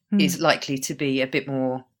Dark is likely to be a bit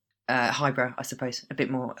more highbrow, I suppose, a bit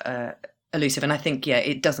more elusive. And I think,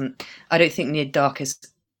 it doesn't. I don't think Near Dark has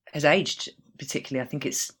aged particularly. I think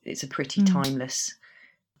it's a pretty timeless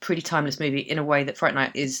movie in a way that Fright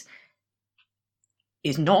Night is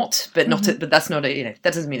not, but but that's not that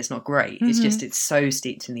doesn't mean it's not great. It's just it's so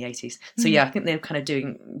steeped in the 80s. So I think they're kind of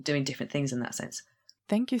doing different things in that sense.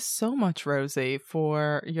 Thank you so much, Rosie,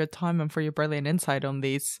 for your time and for your brilliant insight on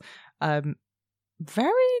these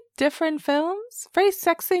very different films, very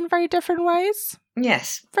sexy in very different ways.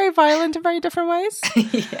 Yes, very violent in very different ways.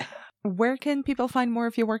 Yeah. Where can people find more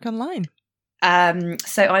of your work online?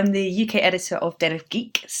 So I'm the UK editor of Den of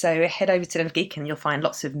Geek. So head over to Den of Geek and you'll find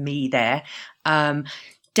lots of me there.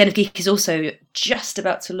 Den of Geek is also just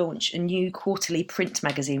about to launch a new quarterly print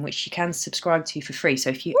magazine, which you can subscribe to for free. So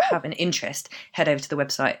if you have an interest, head over to the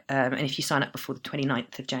website. And if you sign up before the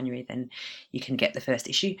 29th of January, then you can get the first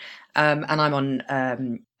issue. And I'm on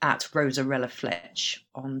at Rosarella Fletch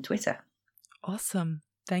on Twitter. Awesome.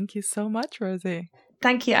 Thank you so much, Rosie.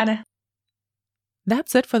 Thank you, Anna.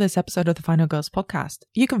 That's it for this episode of the Final Girls podcast.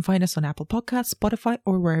 You can find us on Apple Podcasts, Spotify,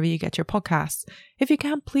 or wherever you get your podcasts. If you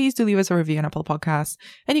can, please do leave us a review on Apple Podcasts.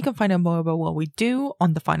 And you can find out more about what we do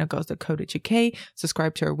on thefinalgirls.co.uk.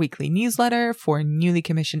 Subscribe to our weekly newsletter for newly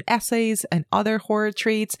commissioned essays and other horror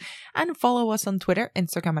treats. And follow us on Twitter,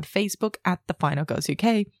 Instagram, and Facebook at The Final Girls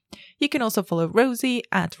UK. You can also follow Rosie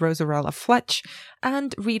at Rosarella Fletch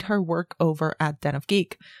and read her work over at Den of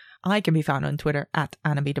Geek. I can be found on Twitter at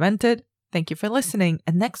Anna B. Demented. Thank you for listening,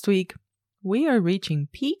 and next week, we are reaching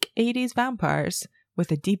peak 80s vampires with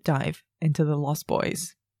a deep dive into the Lost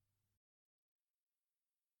Boys.